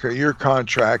have like a year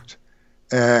contract,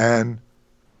 and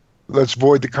let's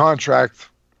void the contract.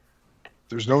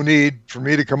 There's no need for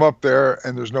me to come up there,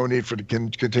 and there's no need for to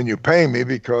continue paying me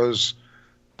because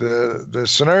the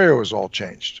scenario has all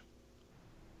changed.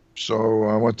 So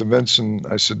I went to Vince and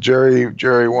I said,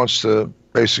 Jerry wants to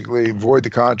basically void the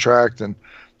contract and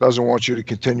doesn't want you to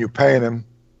continue paying him.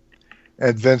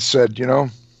 And Vince said,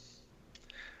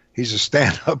 he's a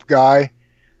stand-up guy,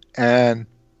 and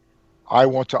I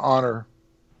want to honor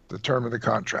the term of the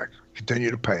contract,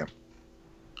 continue to pay him.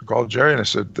 I called Jerry and I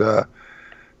said,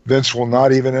 Vince will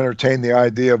not even entertain the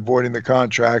idea of voiding the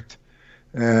contract,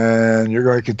 and you're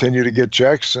going to continue to get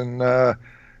checks. And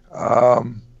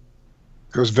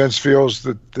because Vince feels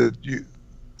that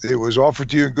it was offered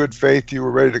to you in good faith, you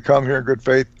were ready to come here in good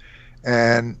faith,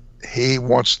 and he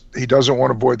doesn't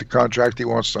want to void the contract, he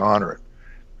wants to honor it.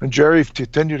 And Jerry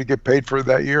continued to get paid for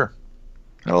that year,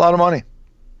 and a lot of money.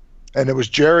 And it was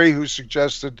Jerry who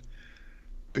suggested,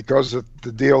 because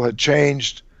the deal had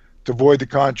changed, to void the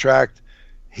contract.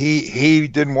 He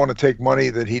didn't want to take money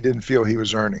that he didn't feel he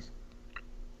was earning.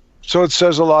 So it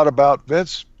says a lot about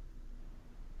Vince.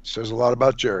 It says a lot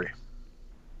about Jerry.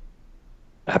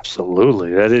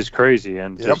 Absolutely. That is crazy,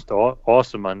 and just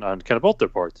awesome on kind of both their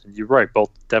parts. You're right, both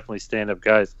definitely stand-up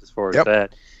guys as far as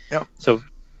that. Yep.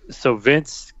 So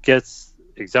Vince gets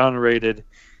exonerated.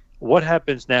 What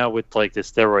happens now with like the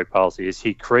steroid policy? Is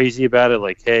he crazy about it?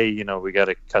 Like, hey, we got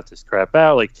to cut this crap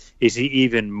out. Like, is he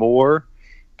even more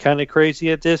kind of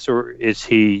crazy at this, or is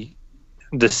he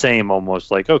the same almost?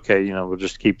 Like, okay, we'll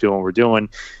just keep doing what we're doing.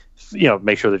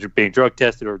 Make sure that you're being drug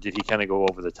tested, or did he kind of go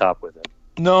over the top with it?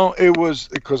 No, it was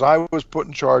because I was put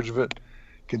in charge of it,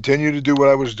 continue to do what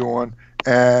I was doing,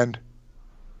 and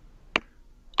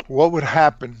what would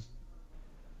happen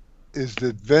is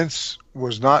that Vince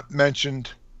was not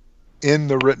mentioned in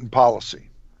the written policy.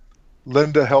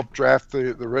 Linda helped draft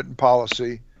the written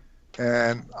policy,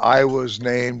 and I was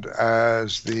named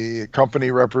as the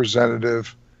company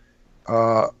representative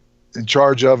in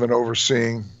charge of and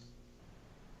overseeing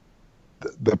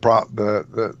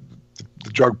the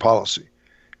drug policy,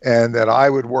 and that I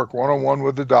would work one-on-one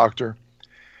with the doctor.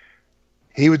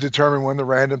 He would determine when the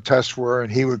random tests were,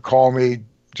 and he would call me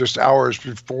just hours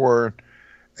before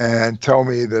and tell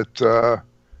me that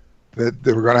that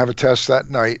they were going to have a test that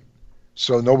night,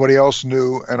 so nobody else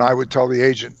knew, and I would tell the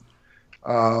agent.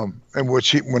 And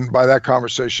when by that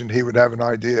conversation, he would have an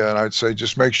idea, and I'd say,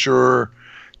 just make sure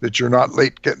that you're not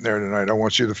late getting there tonight. I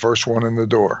want you the first one in the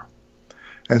door.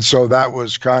 And so that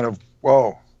was kind of,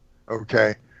 whoa,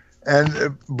 okay.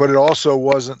 But it also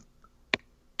wasn't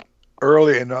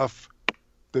early enough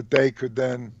that they could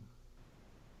then,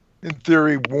 in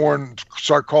theory,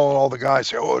 start calling all the guys,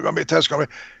 say, oh, there's going to be a test coming.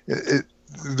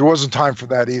 There wasn't time for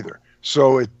that either.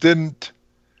 So it didn't,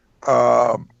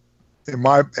 in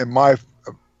my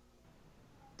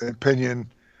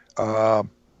opinion,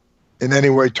 in any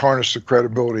way tarnish the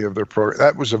credibility of their program.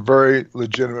 That was a very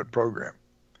legitimate program.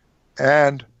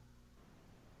 And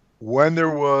when there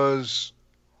was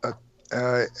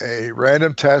a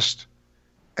random test,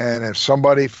 and if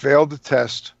somebody failed the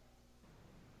test,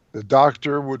 the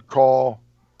doctor would call.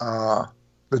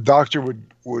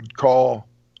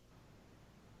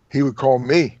 He would call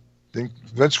me.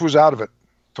 Vince was out of it,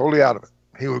 totally out of it.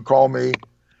 He would call me,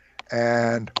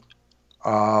 and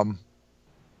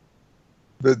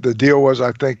the deal was,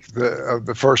 I think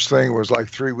the first thing was like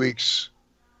 3 weeks.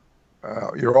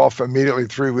 You're off immediately,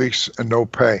 3 weeks and no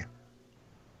pay.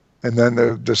 And then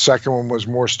the second one was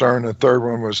more stern. The third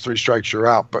one was 3 strikes, you're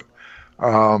out. But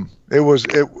it was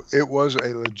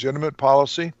a legitimate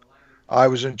policy. I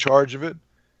was in charge of it.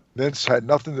 Vince had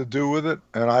nothing to do with it,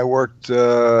 and I worked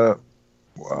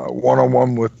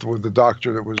one-on-one with the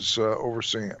doctor that was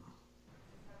overseeing it.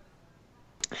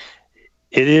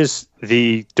 It is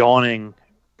the dawning,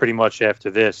 pretty much after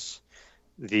this,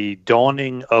 the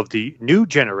dawning of the new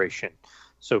generation.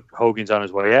 So Hogan's on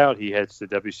his way out. He heads to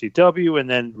WCW, and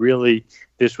then really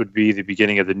this would be the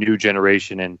beginning of the new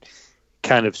generation and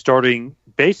kind of starting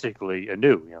basically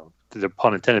anew. You know, the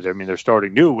pun intended. I mean, they're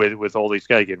starting new with all these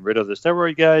guys, getting rid of the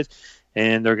steroid guys,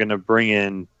 and they're going to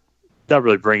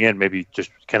maybe just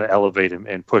kind of elevate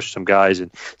and push some guys, and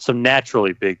some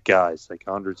naturally big guys like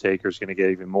Undertaker's going to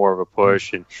get even more of a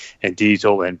push, and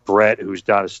Diesel and Brett, who's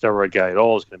not a steroid guy at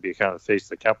all, is going to be kind of the face of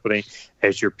the company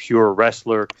as your pure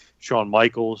wrestler. Shawn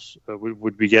Michaels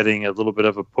would be getting a little bit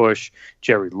of a push.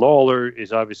 Jerry Lawler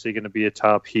is obviously going to be a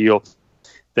top heel.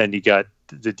 Then you got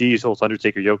the Diesels,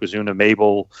 Undertaker, Yokozuna,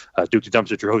 Mabel, Duke the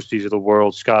Dumpster Drosties of the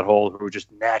world, Scott Hall, who were just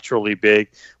naturally big.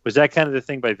 Was that kind of the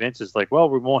thing by Vince? Is like, well,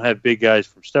 we won't have big guys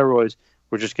from steroids.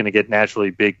 We're just going to get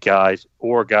naturally big guys,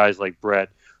 or guys like Brett,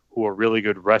 who are really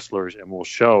good wrestlers, and will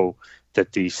show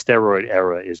that the steroid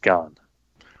era is gone.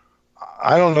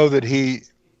 I don't know that he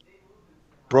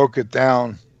broke it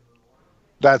down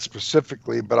that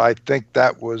specifically, but I think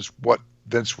that was what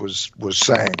Vince was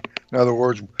saying. In other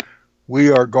words,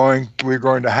 we're going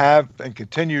to have and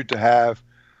continue to have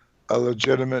a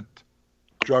legitimate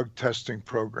drug testing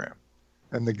program,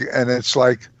 and it's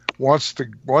like once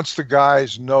the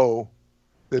guys know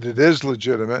that it is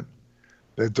legitimate,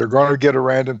 that they're going to get a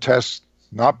random test,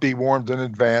 not be warned in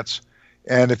advance,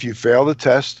 and if you fail the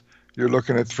test, you're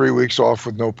looking at 3 weeks off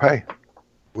with no pay,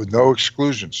 with no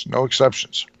exclusions, no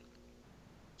exceptions.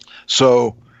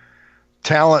 So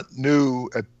talent knew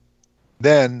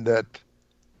then that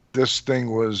this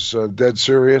thing was dead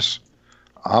serious.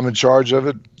 I'm in charge of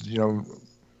it. You know,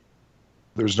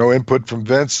 there's no input from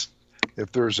Vince.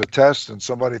 If there's a test and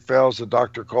somebody fails, the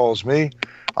doctor calls me.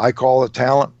 I call the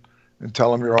talent and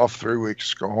tell them you're off 3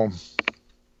 weeks. Go home.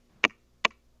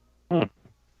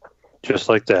 Just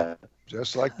like that.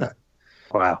 Just like that.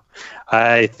 Wow.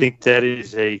 I think that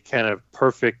is a kind of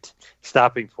perfect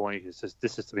stopping point. This is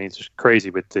to me, it's just crazy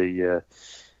with the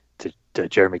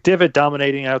Jerry McDevitt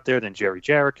dominating out there. Then Jerry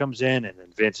Jarrett comes in, and then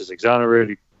Vince is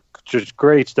exonerated. Just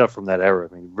great stuff from that era.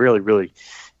 I mean, really, really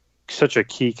such a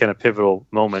key kind of pivotal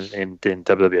moment in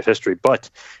WWF history. But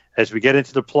as we get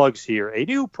into the plugs here, a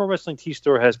new Pro Wrestling Tee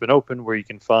store has been opened where you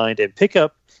can find and pick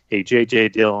up a J.J.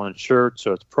 Dillon shirt.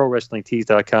 So it's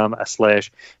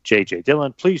ProWrestlingTees.com/J.J.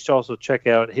 Dillon. Please also check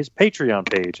out his Patreon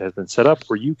page has been set up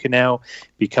where you can now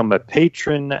become a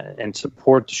patron and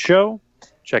support the show.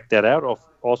 Check that out.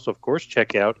 Also, of course,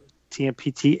 check out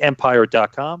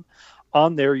TMPTEmpire.com.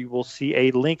 On there, you will see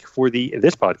a link for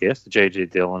this podcast, the J.J.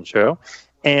 Dillon Show.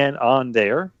 And on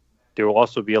there, There will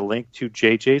also be a link to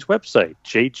JJ's website,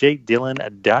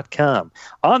 jjdillon.com.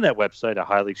 On that website, I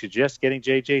highly suggest getting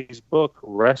JJ's book,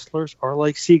 Wrestlers Are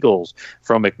Like Seagulls,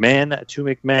 From McMahon to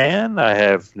McMahon. I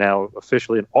have now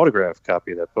officially an autographed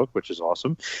copy of that book, which is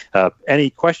awesome. Any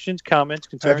questions, comments,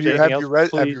 concerns? Have you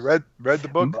read the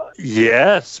book?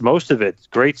 Yes, most of it.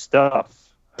 Great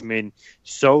stuff. I mean,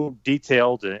 so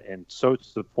detailed and so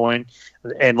to the point.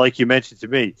 And like you mentioned to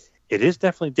me, it is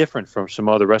definitely different from some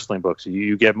other wrestling books.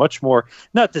 You get much more,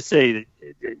 not to say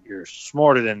that you're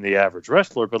smarter than the average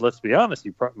wrestler, but let's be honest,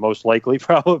 you most likely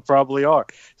probably are.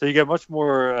 So you get much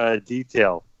more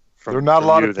detail from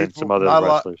you than some other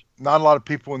wrestlers. Not a lot of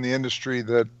people in the industry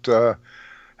that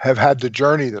have had the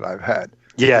journey that I've had.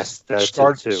 Yes, that's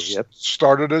it too. Yep.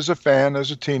 Started as a fan,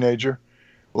 as a teenager,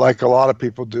 like a lot of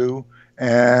people do,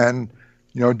 and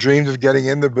dreamed of getting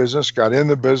in the business, got in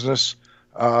the business.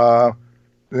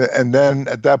 And then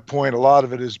at that point, a lot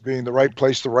of it is being the right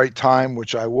place, the right time,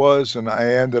 which I was. And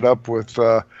I ended up with,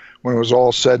 when it was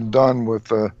all said and done, with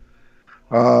a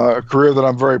career that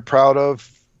I'm very proud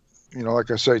of.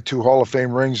 Like I say, 2 Hall of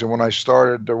Fame rings. And when I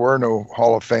started, there were no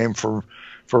Hall of Fame for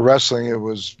wrestling. It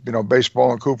was,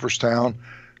 baseball in Cooperstown.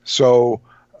 So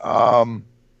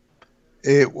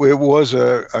it was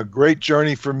a great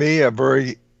journey for me, a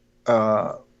very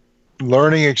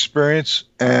learning experience,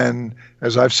 and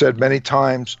as I've said many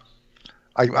times,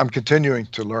 I'm continuing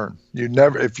to learn. You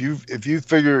never, if you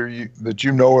figure that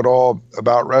you know it all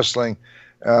about wrestling,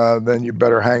 then you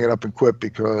better hang it up and quit,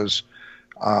 because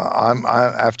I'm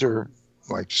after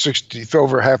like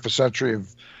over half a century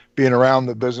of being around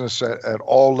the business at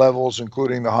all levels,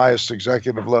 including the highest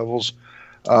executive levels.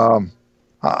 I'm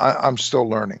still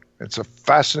learning. It's a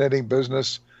fascinating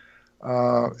business.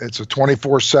 It's a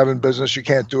 24/7 business. You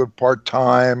can't do it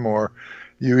part-time, or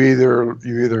you either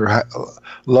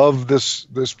love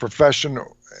this profession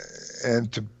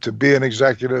and to be an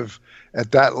executive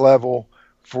at that level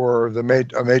for a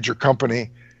major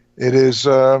company. It is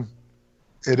a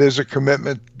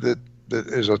commitment that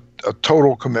is a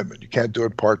total commitment. You can't do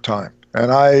it part-time.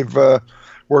 And I've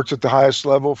worked at the highest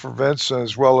level for Vince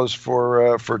as well as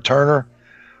for Turner.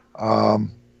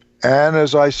 And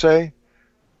as I say,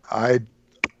 I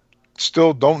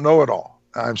still don't know it all.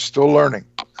 I'm still learning,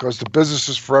 because the business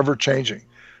is forever changing.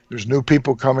 There's new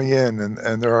people coming in,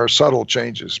 and there are subtle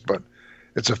changes, but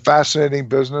it's a fascinating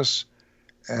business.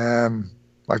 And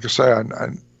like I say, I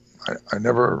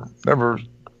never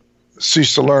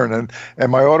cease to learn.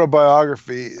 And my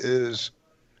autobiography is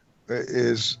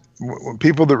when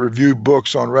people that review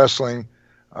books on wrestling,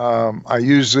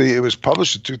 it was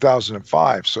published in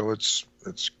 2005, so it's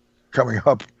coming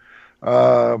up.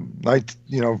 Coming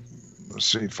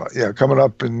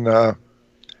up in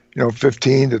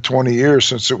 15 to 20 years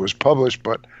since it was published.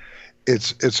 But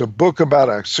it's a book about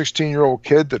a 16-year-old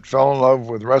kid that fell in love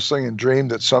with wrestling and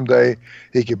dreamed that someday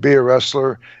he could be a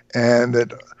wrestler, and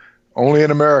that only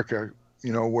in America,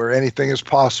 where anything is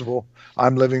possible,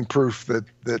 I'm living proof that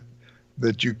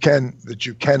you can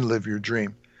live your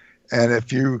dream. And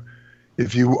if you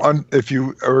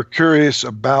are curious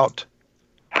about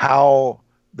how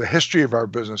the history of our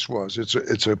business was,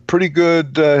 it's a pretty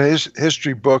good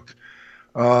history book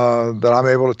that I'm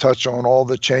able to touch on all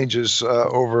the changes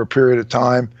over a period of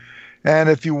time. And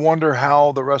if you wonder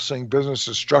how the wrestling business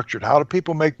is structured, how do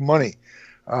people make money,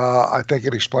 I think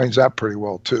it explains that pretty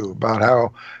well too,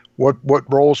 about what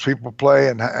roles people play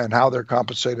and how they're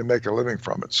compensated to make a living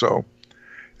from it. So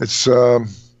it's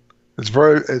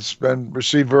been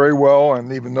received very well.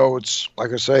 And even though it's,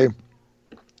 like I say,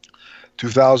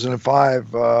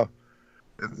 2005,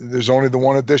 there's only the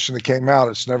one edition that came out.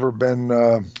 It's never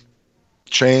been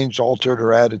changed, altered,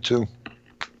 or added to.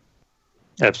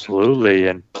 Absolutely.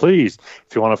 And please,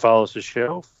 if you want to follow us the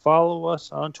show, follow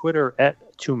us on Twitter at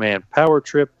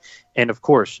 2manpowertrip. And of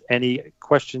course, any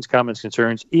questions, comments,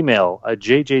 concerns, email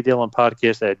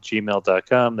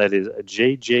jjdillonpodcast@gmail.com. That is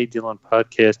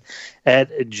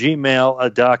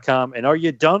jjdillonpodcast@gmail.com. And are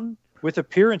you done with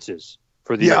appearances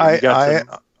for the year?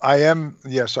 I am.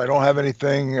 Yes, I don't have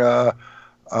anything at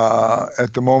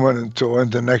the moment until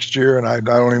into next year, and I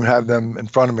don't even have them in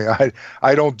front of me.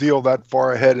 I don't deal that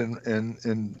far ahead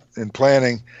in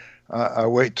planning. I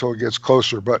wait till it gets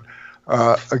closer. But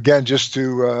again, just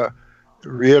to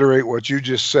reiterate what you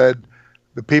just said,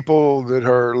 the people that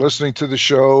are listening to the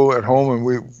show at home, and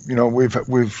we've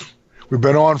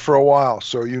been on for a while,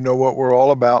 so you know what we're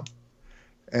all about.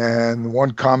 And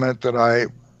one comment that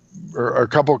or a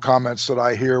couple of comments that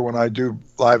I hear when I do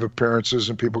live appearances,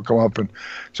 and people come up and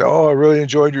say, "Oh, I really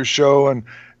enjoyed your show," and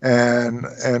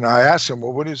I ask them,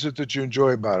 "Well, what is it that you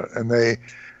enjoy about it?" And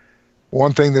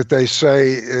one thing that they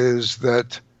say is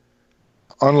that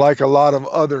unlike a lot of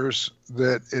others,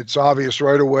 that it's obvious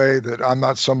right away that I'm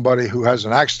not somebody who has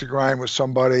an axe to grind with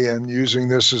somebody and using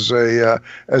this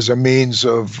as a means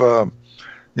of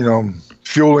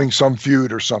fueling some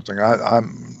feud or something.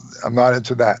 I'm not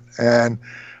into that, and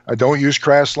I don't use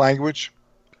crass language.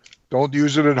 Don't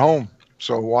use it at home.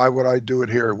 So why would I do it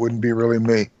here? It wouldn't be really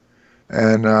me.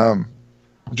 And I'm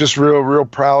just real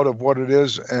proud of what it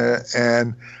is,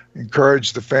 and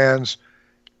encourage the fans,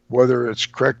 whether it's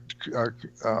correct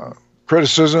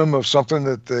criticism of something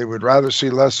that they would rather see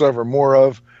less of or more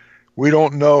of. We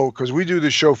don't know, because we do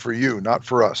the show for you, not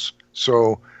for us.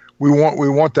 So we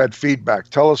want that feedback.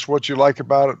 Tell us what you like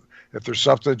about it. If there's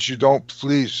something that you don't,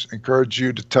 please encourage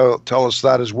you to tell us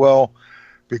that as well,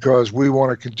 because we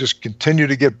want to just continue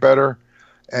to get better,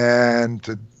 and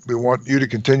we want you to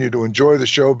continue to enjoy the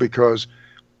show because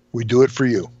we do it for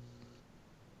you.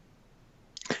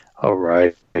 All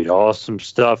right. Awesome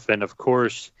stuff. And of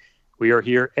course, we are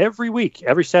here every week,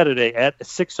 every Saturday at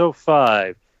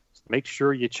 6:05. Make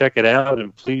sure you check it out,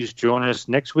 and please join us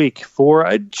next week for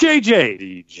the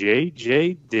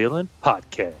JJ Dillon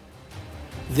Podcast.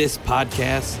 This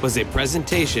podcast was a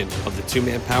presentation of the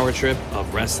Two-Man Power Trip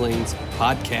of Wrestling's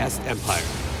Podcast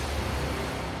Empire.